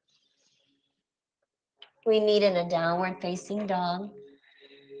Dandasana. We meet in a downward facing dog.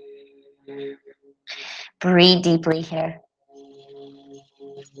 Breathe deeply here.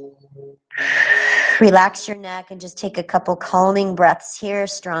 Relax your neck and just take a couple calming breaths here.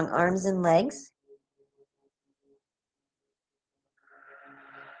 Strong arms and legs.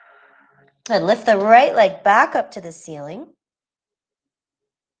 And lift the right leg back up to the ceiling.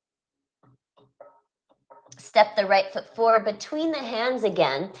 Step the right foot forward between the hands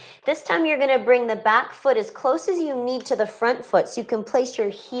again. This time you're going to bring the back foot as close as you need to the front foot so you can place your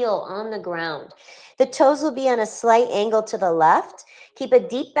heel on the ground. The toes will be on a slight angle to the left. Keep a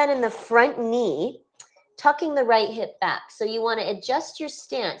deep bend in the front knee, tucking the right hip back. So you want to adjust your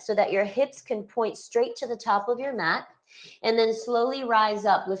stance so that your hips can point straight to the top of your mat, and then slowly rise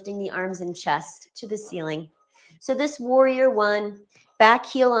up, lifting the arms and chest to the ceiling. So this warrior one, back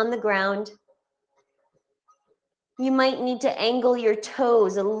heel on the ground. You might need to angle your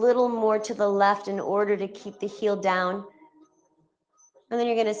toes a little more to the left in order to keep the heel down. And then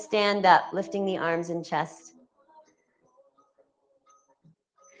you're going to stand up, lifting the arms and chest.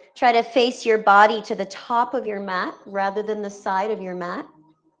 Try to face your body to the top of your mat rather than the side of your mat.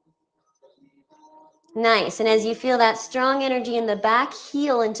 Nice. And as you feel that strong energy in the back,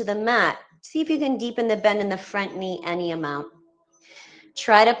 heel into the mat. See if you can deepen the bend in the front knee any amount.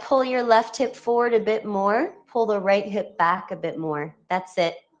 Try to pull your left hip forward a bit more. Pull the right hip back a bit more. That's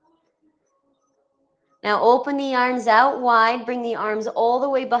it. Now open the arms out wide. Bring the arms all the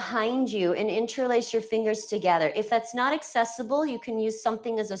way behind you and interlace your fingers together. If that's not accessible, you can use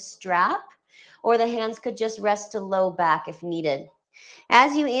something as a strap, or the hands could just rest to low back if needed.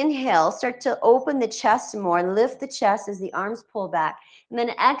 As you inhale, start to open the chest more. Lift the chest as the arms pull back. And then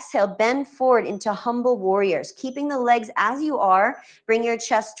exhale, bend forward into humble warriors. Keeping the legs as you are, bring your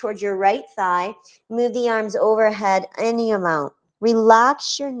chest towards your right thigh. Move the arms overhead any amount.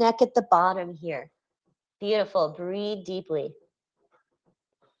 Relax your neck at the bottom here. Beautiful. Breathe deeply.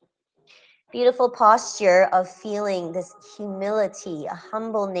 Beautiful posture of feeling this humility, a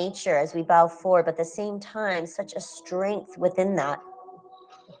humble nature as we bow forward, but at the same time, such a strength within that.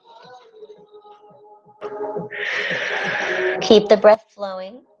 Keep the breath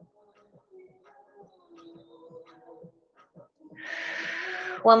flowing.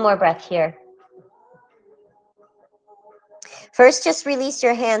 One more breath here. First, just release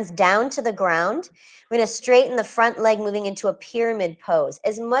your hands down to the ground. We're going to straighten the front leg, moving into a pyramid pose.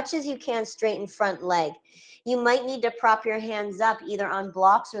 As much as you can, straighten front leg. You might need to prop your hands up either on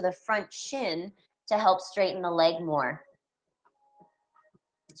blocks or the front shin to help straighten the leg more.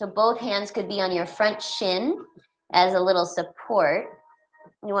 So both hands could be on your front shin as a little support.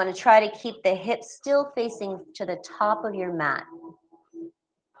 You want to try to keep the hips still facing to the top of your mat.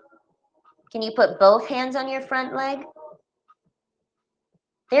 Can you put both hands on your front leg?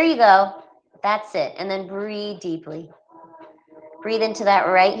 There you go. That's it. And then breathe deeply. Breathe into that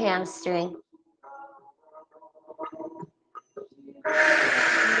right hamstring.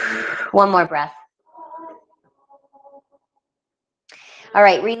 One more breath. All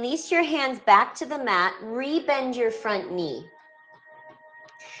right, release your hands back to the mat. Rebend your front knee.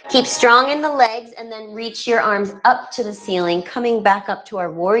 Keep strong in the legs and then reach your arms up to the ceiling, coming back up to our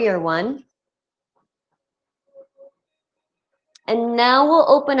warrior one. And now we'll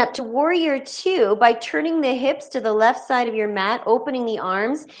open up to warrior two by turning the hips to the left side of your mat, opening the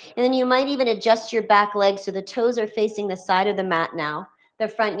arms, and then you might even adjust your back leg so the toes are facing the side of the mat now. The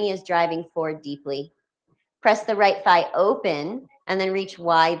front knee is driving forward deeply. Press the right thigh open and then reach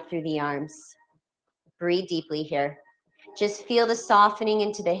wide through the arms. Breathe deeply here. Just feel the softening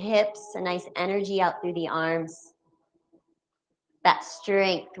into the hips, a nice energy out through the arms. That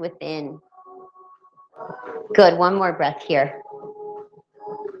strength within. Good, one more breath here.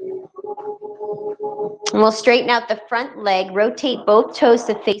 And we'll straighten out the front leg, rotate both toes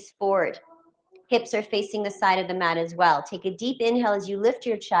to face forward. Hips are facing the side of the mat as well. Take a deep inhale as you lift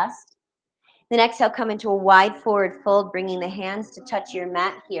your chest. Then exhale, come into a wide forward fold, bringing the hands to touch your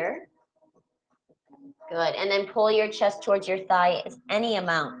mat here. Good, and then pull your chest towards your thigh any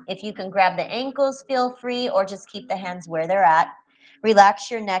amount. If you can grab the ankles, feel free, or just keep the hands where they're at.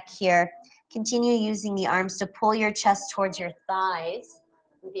 Relax your neck here. Continue using the arms to pull your chest towards your thighs.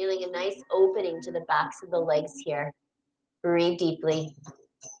 I'm feeling a nice opening to the backs of the legs here. Breathe deeply.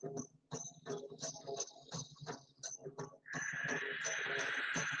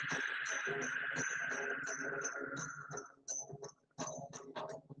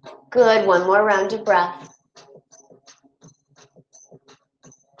 Good, one more round of breath.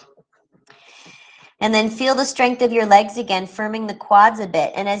 And then feel the strength of your legs again, firming the quads a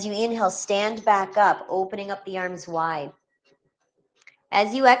bit. And as you inhale, stand back up, opening up the arms wide.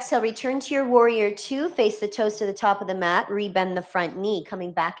 As you exhale, return to your warrior two, face the toes to the top of the mat, rebend the front knee,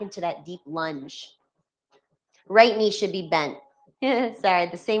 coming back into that deep lunge. Right knee should be bent. Sorry,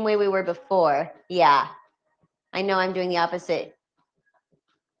 the same way we were before. Yeah, I know I'm doing the opposite.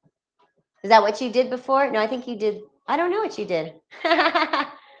 Is that what you did before? No, I think you did. I don't know what you did. I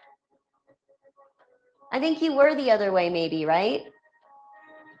think you were the other way maybe, right?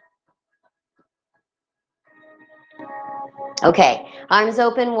 Okay, arms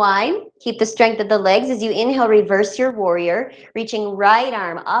open wide. Keep the strength of the legs. As you inhale, reverse your warrior, reaching right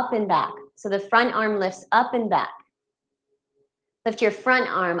arm up and back. So the front arm lifts up and back. Lift your front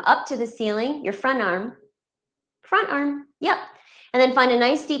arm up to the ceiling, your front arm, yep. And then find a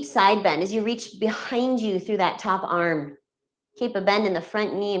nice deep side bend as you reach behind you through that top arm. Keep a bend in the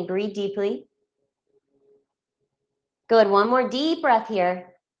front knee and breathe deeply. Good, one more deep breath here.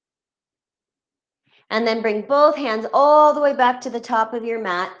 And then bring both hands all the way back to the top of your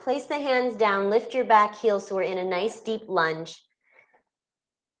mat. Place the hands down, lift your back heel so we're in a nice deep lunge.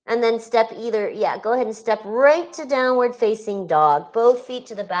 And then step go ahead and step right to downward facing dog. Both feet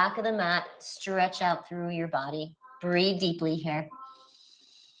to the back of the mat. Stretch out through your body. Breathe deeply here.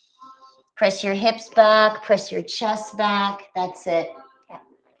 Press your hips back, press your chest back. That's it.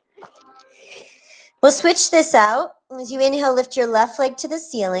 We'll switch this out. As you inhale, lift your left leg to the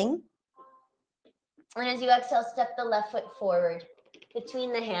ceiling. And as you exhale, step the left foot forward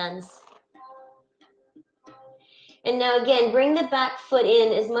between the hands. And now again, bring the back foot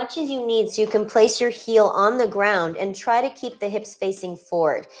in as much as you need so you can place your heel on the ground and try to keep the hips facing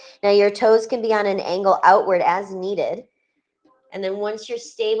forward. Now your toes can be on an angle outward as needed. And then once you're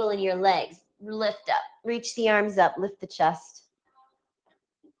stable in your legs, lift up, reach the arms up, lift the chest.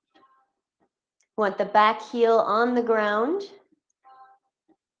 Want the back heel on the ground.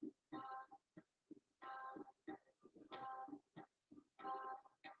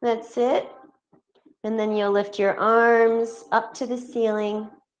 That's it. And then you'll lift your arms up to the ceiling.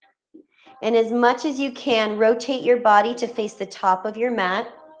 And as much as you can, rotate your body to face the top of your mat.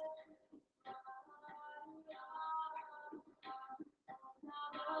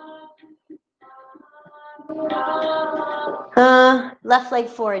 Left leg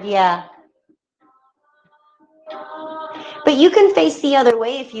forward, yeah. But you can face the other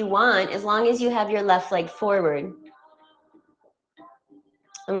way if you want, as long as you have your left leg forward.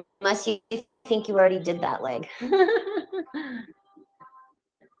 Unless you think you already did that leg.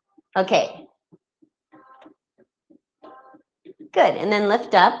 Okay. Good, and then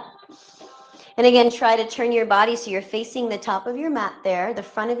lift up. And again, try to turn your body so you're facing the top of your mat there, the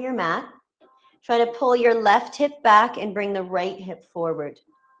front of your mat. Try to pull your left hip back and bring the right hip forward.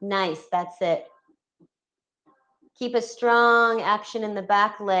 Nice, that's it. Keep a strong action in the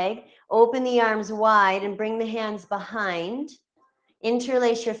back leg. Open the arms wide and bring the hands behind.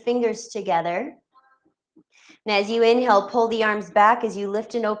 Interlace your fingers together. And as you inhale, pull the arms back as you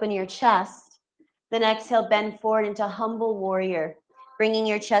lift and open your chest. Then exhale, bend forward into humble warrior, bringing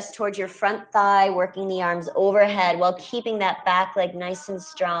your chest towards your front thigh, working the arms overhead while keeping that back leg nice and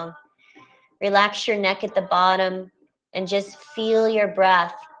strong. Relax your neck at the bottom and just feel your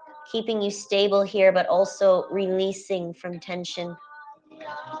breath, keeping you stable here, but also releasing from tension.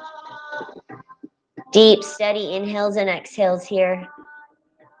 Deep, steady inhales and exhales here.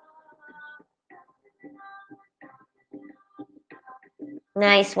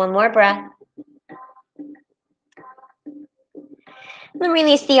 Nice, one more breath. Then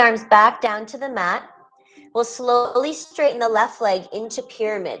release the arms back down to the mat. We'll slowly straighten the left leg into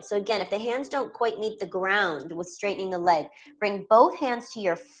pyramid. So again, if the hands don't quite meet the ground with straightening the leg, bring both hands to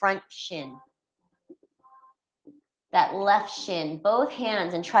your front shin. That left shin, both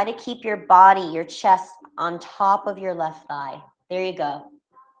hands, and try to keep your body, your chest on top of your left thigh. There you go.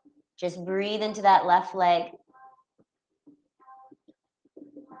 Just breathe into that left leg.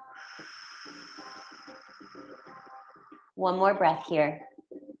 One more breath here.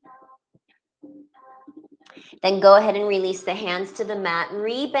 Then go ahead and release the hands to the mat.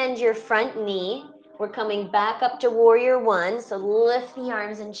 Rebend your front knee. We're coming back up to warrior one. So lift the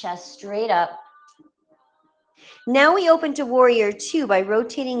arms and chest straight up. Now we open to warrior two by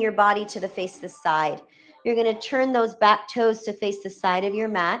rotating your body to the face of the side. You're going to turn those back toes to face the side of your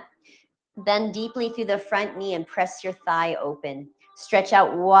mat. Bend deeply through the front knee and press your thigh open. Stretch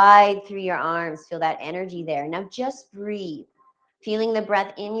out wide through your arms. Feel that energy there. Now just breathe. Feeling the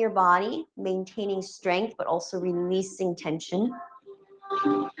breath in your body, maintaining strength, but also releasing tension.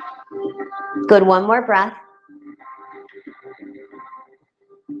 Good, one more breath.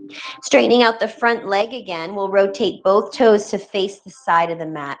 Straightening out the front leg again, we'll rotate both toes to face the side of the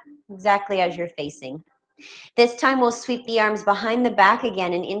mat, exactly as you're facing. This time we'll sweep the arms behind the back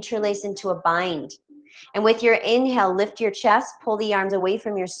again and interlace into a bind. And with your inhale, lift your chest, pull the arms away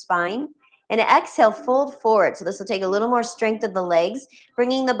from your spine. And exhale, fold forward. So this will take a little more strength of the legs,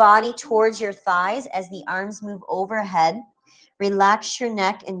 bringing the body towards your thighs as the arms move overhead. Relax your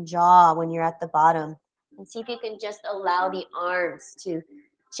neck and jaw when you're at the bottom. And see if you can just allow the arms to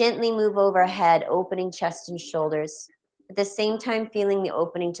gently move overhead, opening chest and shoulders. At the same time, feeling the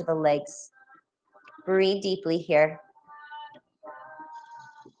opening to the legs. Breathe deeply here.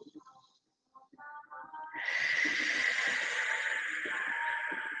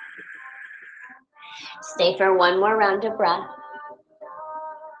 Stay for one more round of breath.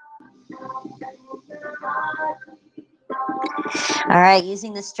 All right,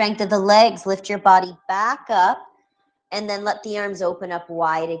 using the strength of the legs, lift your body back up and then let the arms open up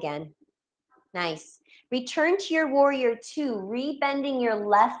wide again. Nice. Return to your warrior two, rebending your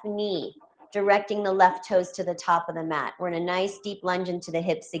left knee, directing the left toes to the top of the mat. We're in a nice deep lunge into the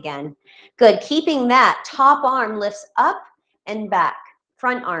hips again. Good. Keeping that top arm lifts up and back,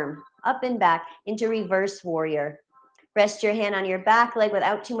 front arm up and back into reverse warrior. Rest your hand on your back leg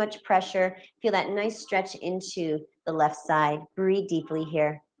without too much pressure. Feel that nice stretch into the left side. Breathe deeply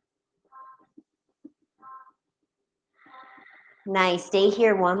here. Nice. Stay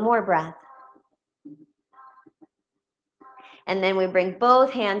here. One more breath. And then we bring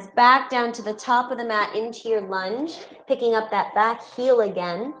both hands back down to the top of the mat into your lunge, picking up that back heel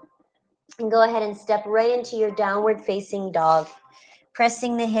again. And go ahead and step right into your downward facing dog.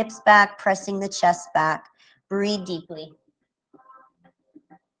 Pressing the hips back, pressing the chest back. Breathe deeply.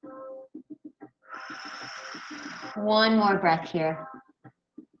 One more breath here.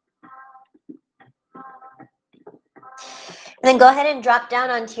 And then go ahead and drop down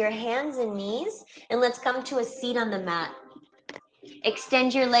onto your hands and knees, and let's come to a seat on the mat.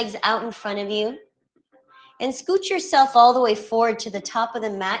 Extend your legs out in front of you, and scoot yourself all the way forward to the top of the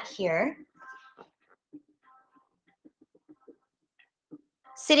mat here.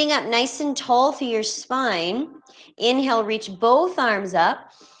 Sitting up nice and tall through your spine. Inhale, reach both arms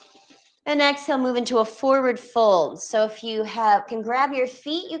up. And exhale, move into a forward fold. So if you can grab your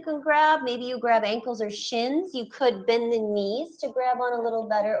feet, you can grab, maybe you grab ankles or shins. You could bend the knees to grab on a little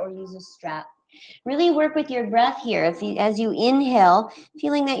better or use a strap. Really work with your breath here. As you inhale,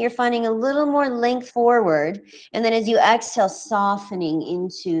 feeling that you're finding a little more length forward. And then as you exhale, softening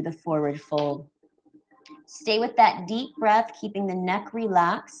into the forward fold. Stay with that deep breath, keeping the neck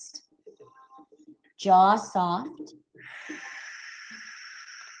relaxed, jaw soft.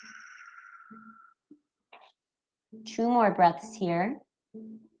 Two more breaths here.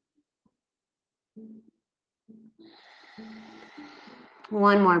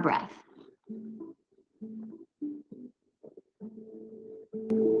 One more breath.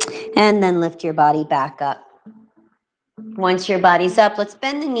 And then lift your body back up. Once your body's up, let's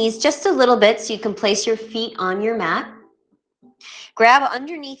bend the knees just a little bit so you can place your feet on your mat. Grab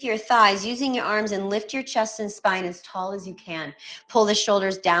underneath your thighs using your arms and lift your chest and spine as tall as you can. Pull the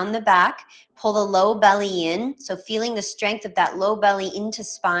shoulders down the back. Pull the low belly in. So feeling the strength of that low belly into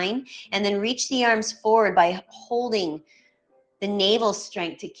spine. And then reach the arms forward by holding the navel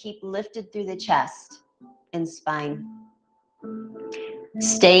strength to keep lifted through the chest and spine.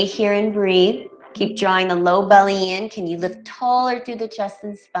 Stay here and breathe. Keep drawing the low belly in. Can you lift taller through the chest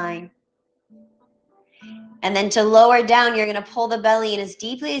and spine? And then to lower down, you're going to pull the belly in as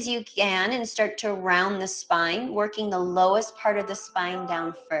deeply as you can and start to round the spine, working the lowest part of the spine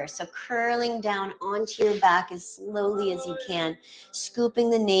down first. So curling down onto your back as slowly as you can, scooping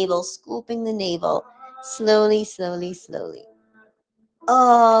the navel, slowly, slowly, slowly,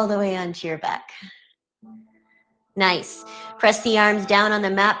 all the way onto your back. Nice. Press the arms down on the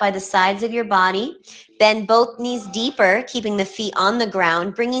mat by the sides of your body. Bend both knees deeper, keeping the feet on the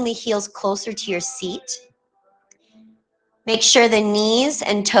ground, bringing the heels closer to your seat. Make sure the knees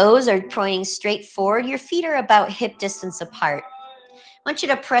and toes are pointing straight forward. Your feet are about hip distance apart. I want you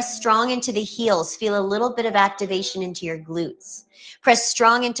to press strong into the heels. Feel a little bit of activation into your glutes. Press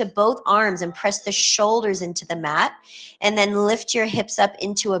strong into both arms and press the shoulders into the mat. And then lift your hips up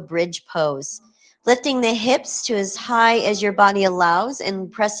into a bridge pose. Lifting the hips to as high as your body allows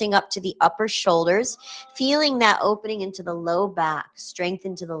and pressing up to the upper shoulders. Feeling that opening into the low back, strength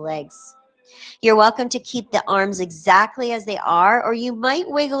into the legs. You're welcome to keep the arms exactly as they are, or you might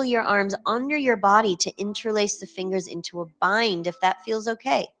wiggle your arms under your body to interlace the fingers into a bind if that feels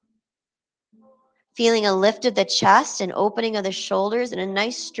okay. Feeling a lift of the chest and opening of the shoulders and a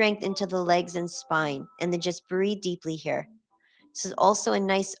nice strength into the legs and spine. And then just breathe deeply here. This is also a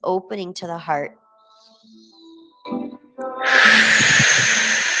nice opening to the heart.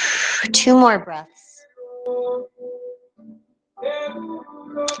 2 more breaths.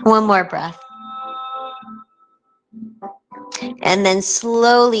 One more breath. And then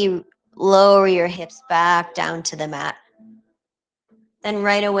slowly lower your hips back down to the mat. Then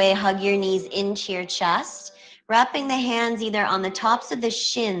right away, hug your knees into your chest, wrapping the hands either on the tops of the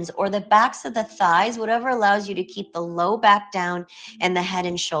shins or the backs of the thighs, whatever allows you to keep the low back down and the head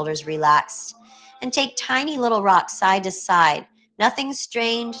and shoulders relaxed. And take tiny little rocks side to side. Nothing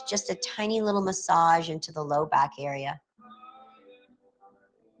strained, just a tiny little massage into the low back area.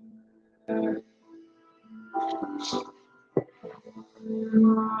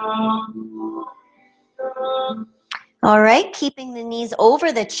 All right, keeping the knees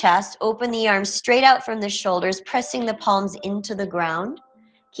over the chest, open the arms straight out from the shoulders, pressing the palms into the ground,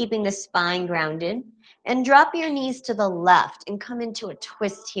 keeping the spine grounded. And drop your knees to the left and come into a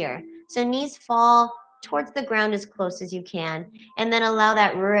twist here. So knees fall towards the ground as close as you can, and then allow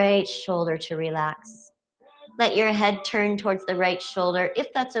that right shoulder to relax. Let your head turn towards the right shoulder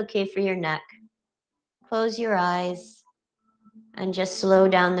if that's okay for your neck. Close your eyes and just slow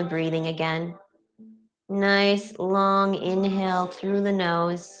down the breathing again. Nice long inhale through the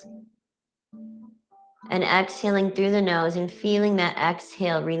nose and exhaling through the nose, and feeling that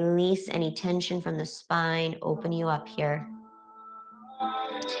exhale release any tension from the spine, open you up here.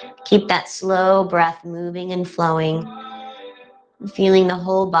 Keep that slow breath moving and flowing, feeling the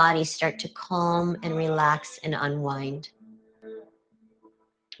whole body start to calm and relax and unwind.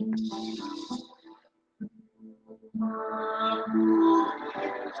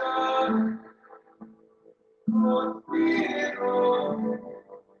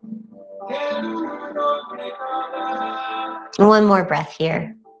 One more breath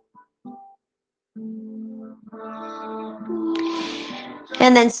here.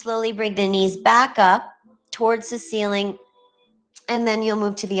 And then slowly bring the knees back up towards the ceiling, and then you'll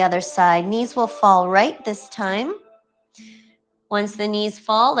move to the other side. Knees will fall right this time. Once the knees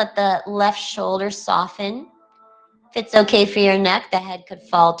fall, let the left shoulder soften. If it's okay for your neck, the head could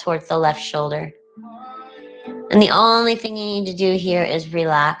fall towards the left shoulder. And the only thing you need to do here is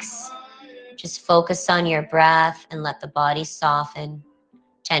relax. Just focus on your breath and let the body soften,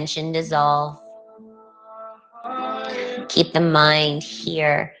 tension dissolve. Keep the mind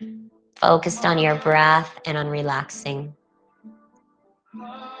here, focused on your breath and on relaxing.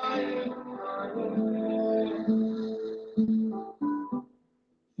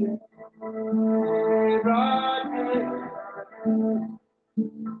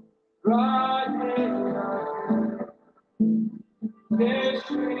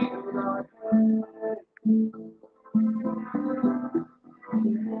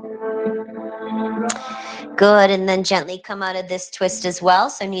 Good, and then gently come out of this twist as well.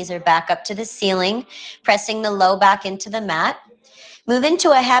 So knees are back up to the ceiling, pressing the low back into the mat. Move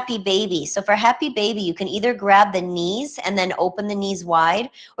into a happy baby. So for happy baby, you can either grab the knees and then open the knees wide,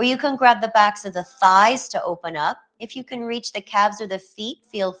 or you can grab the backs of the thighs to open up. If you can reach the calves or the feet,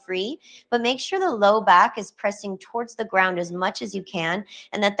 feel free, but make sure the low back is pressing towards the ground as much as you can,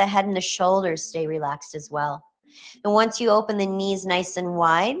 and that the head and the shoulders stay relaxed as well. And once you open the knees nice and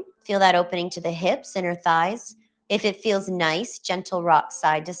wide, feel that opening to the hips, inner thighs. If it feels nice, gentle rock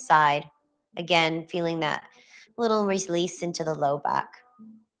side to side. Again, feeling that little release into the low back.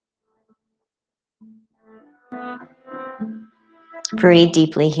 Breathe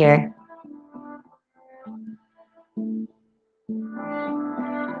deeply here.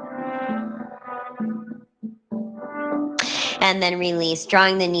 And then release,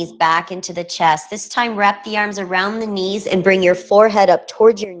 drawing the knees back into the chest. This time, wrap the arms around the knees and bring your forehead up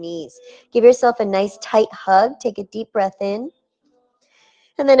towards your knees. Give yourself a nice tight hug. Take a deep breath in.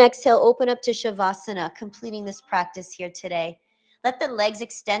 And then exhale, open up to Shavasana, completing this practice here today. Let the legs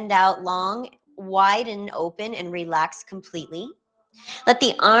extend out long, wide and open, and relax completely. Let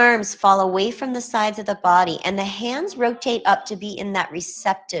the arms fall away from the sides of the body, and the hands rotate up to be in that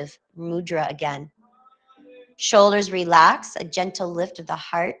receptive mudra again. Shoulders relax, a gentle lift of the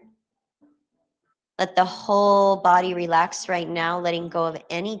heart. Let the whole body relax right now, letting go of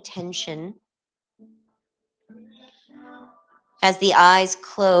any tension. As the eyes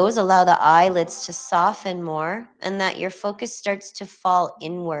close, allow the eyelids to soften more, and that your focus starts to fall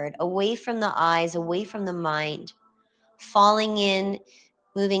inward, away from the eyes, away from the mind, falling in,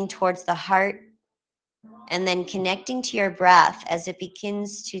 moving towards the heart, and then connecting to your breath as it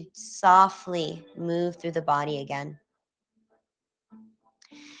begins to softly move through the body again.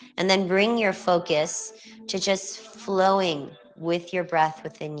 And then bring your focus to just flowing with your breath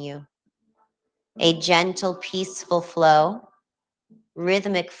within you. A gentle, peaceful flow,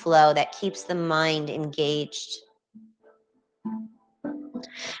 rhythmic flow that keeps the mind engaged.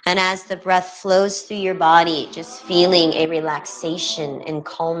 And as the breath flows through your body, just feeling a relaxation and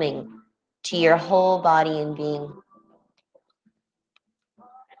calming to your whole body and being.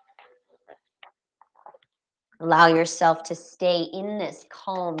 Allow yourself to stay in this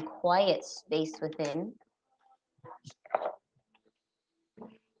calm, quiet space within.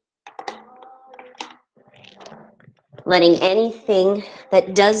 Letting anything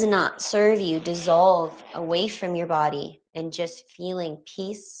that does not serve you dissolve away from your body, and just feeling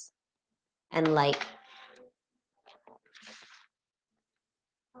peace and light.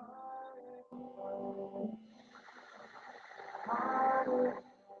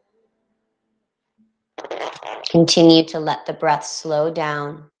 Continue to let the breath slow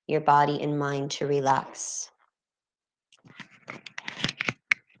down your body and mind to relax.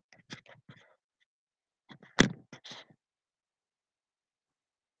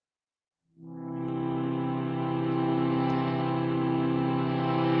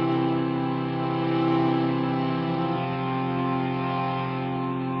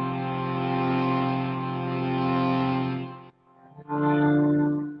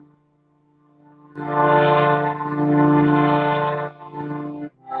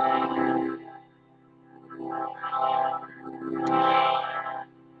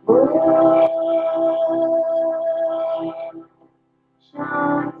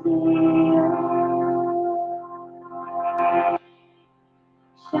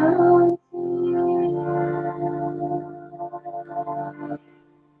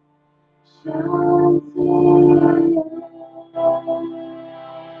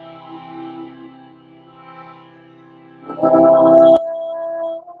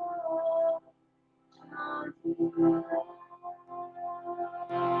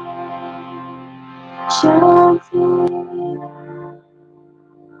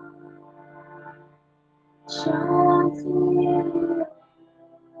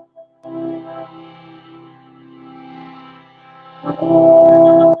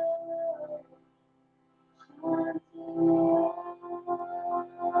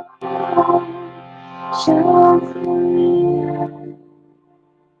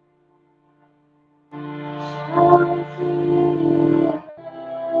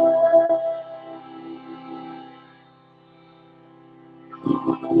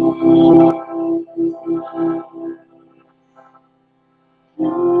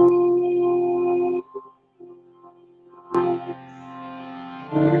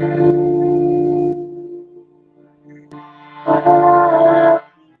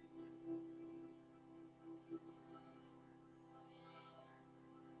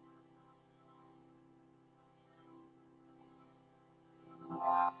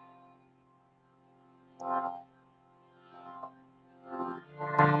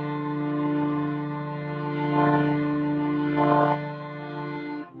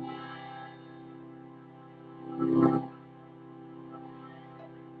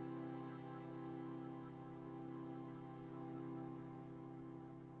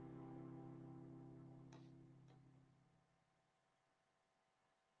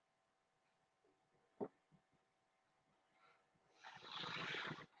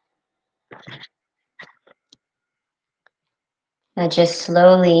 Now just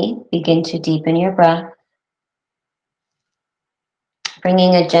slowly begin to deepen your breath,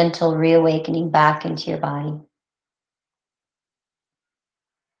 bringing a gentle reawakening back into your body.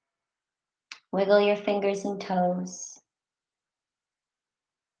 Wiggle your fingers and toes.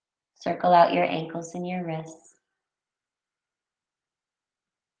 Circle out your ankles and your wrists.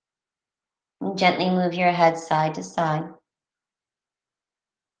 And gently move your head side to side.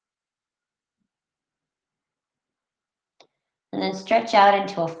 And then stretch out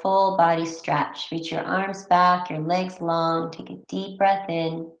into a full body stretch. Reach your arms back, your legs long. Take a deep breath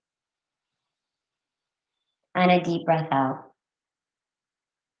in and a deep breath out.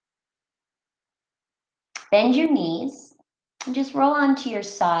 Bend your knees and just roll onto your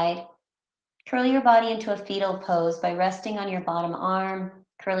side. Curl your body into a fetal pose by resting on your bottom arm,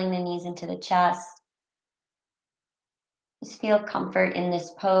 curling the knees into the chest. Just feel comfort in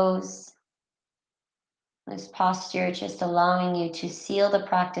this pose, this posture, just allowing you to seal the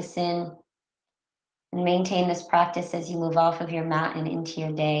practice in and maintain this practice as you move off of your mat and into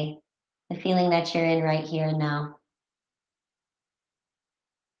your day, the feeling that you're in right here and now.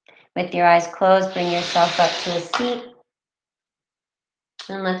 With your eyes closed, bring yourself up to a seat.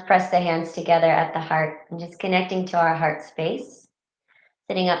 And let's press the hands together at the heart and just connecting to our heart space.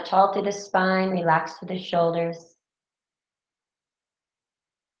 Sitting up tall through the spine, relax through the shoulders.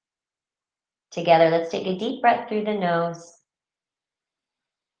 Together, let's take a deep breath through the nose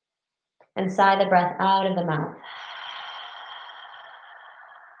and sigh the breath out of the mouth.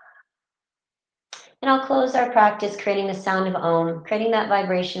 And I'll close our practice creating the sound of Om, creating that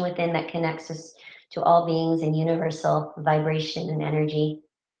vibration within that connects us to all beings in universal vibration and energy.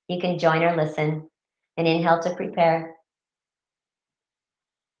 You can join or listen. And inhale to prepare.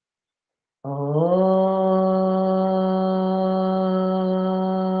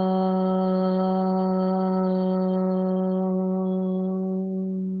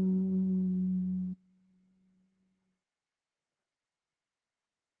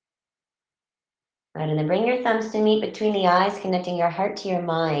 Right, and then bring your thumbs to meet between the eyes, connecting your heart to your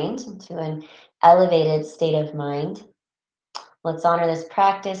mind, to an elevated state of mind. Let's honor this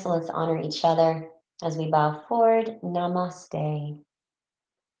practice and let's honor each other. As we bow forward, namaste.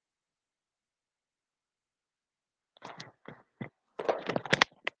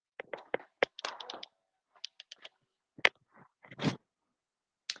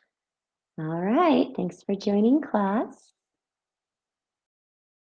 All right, thanks for joining class.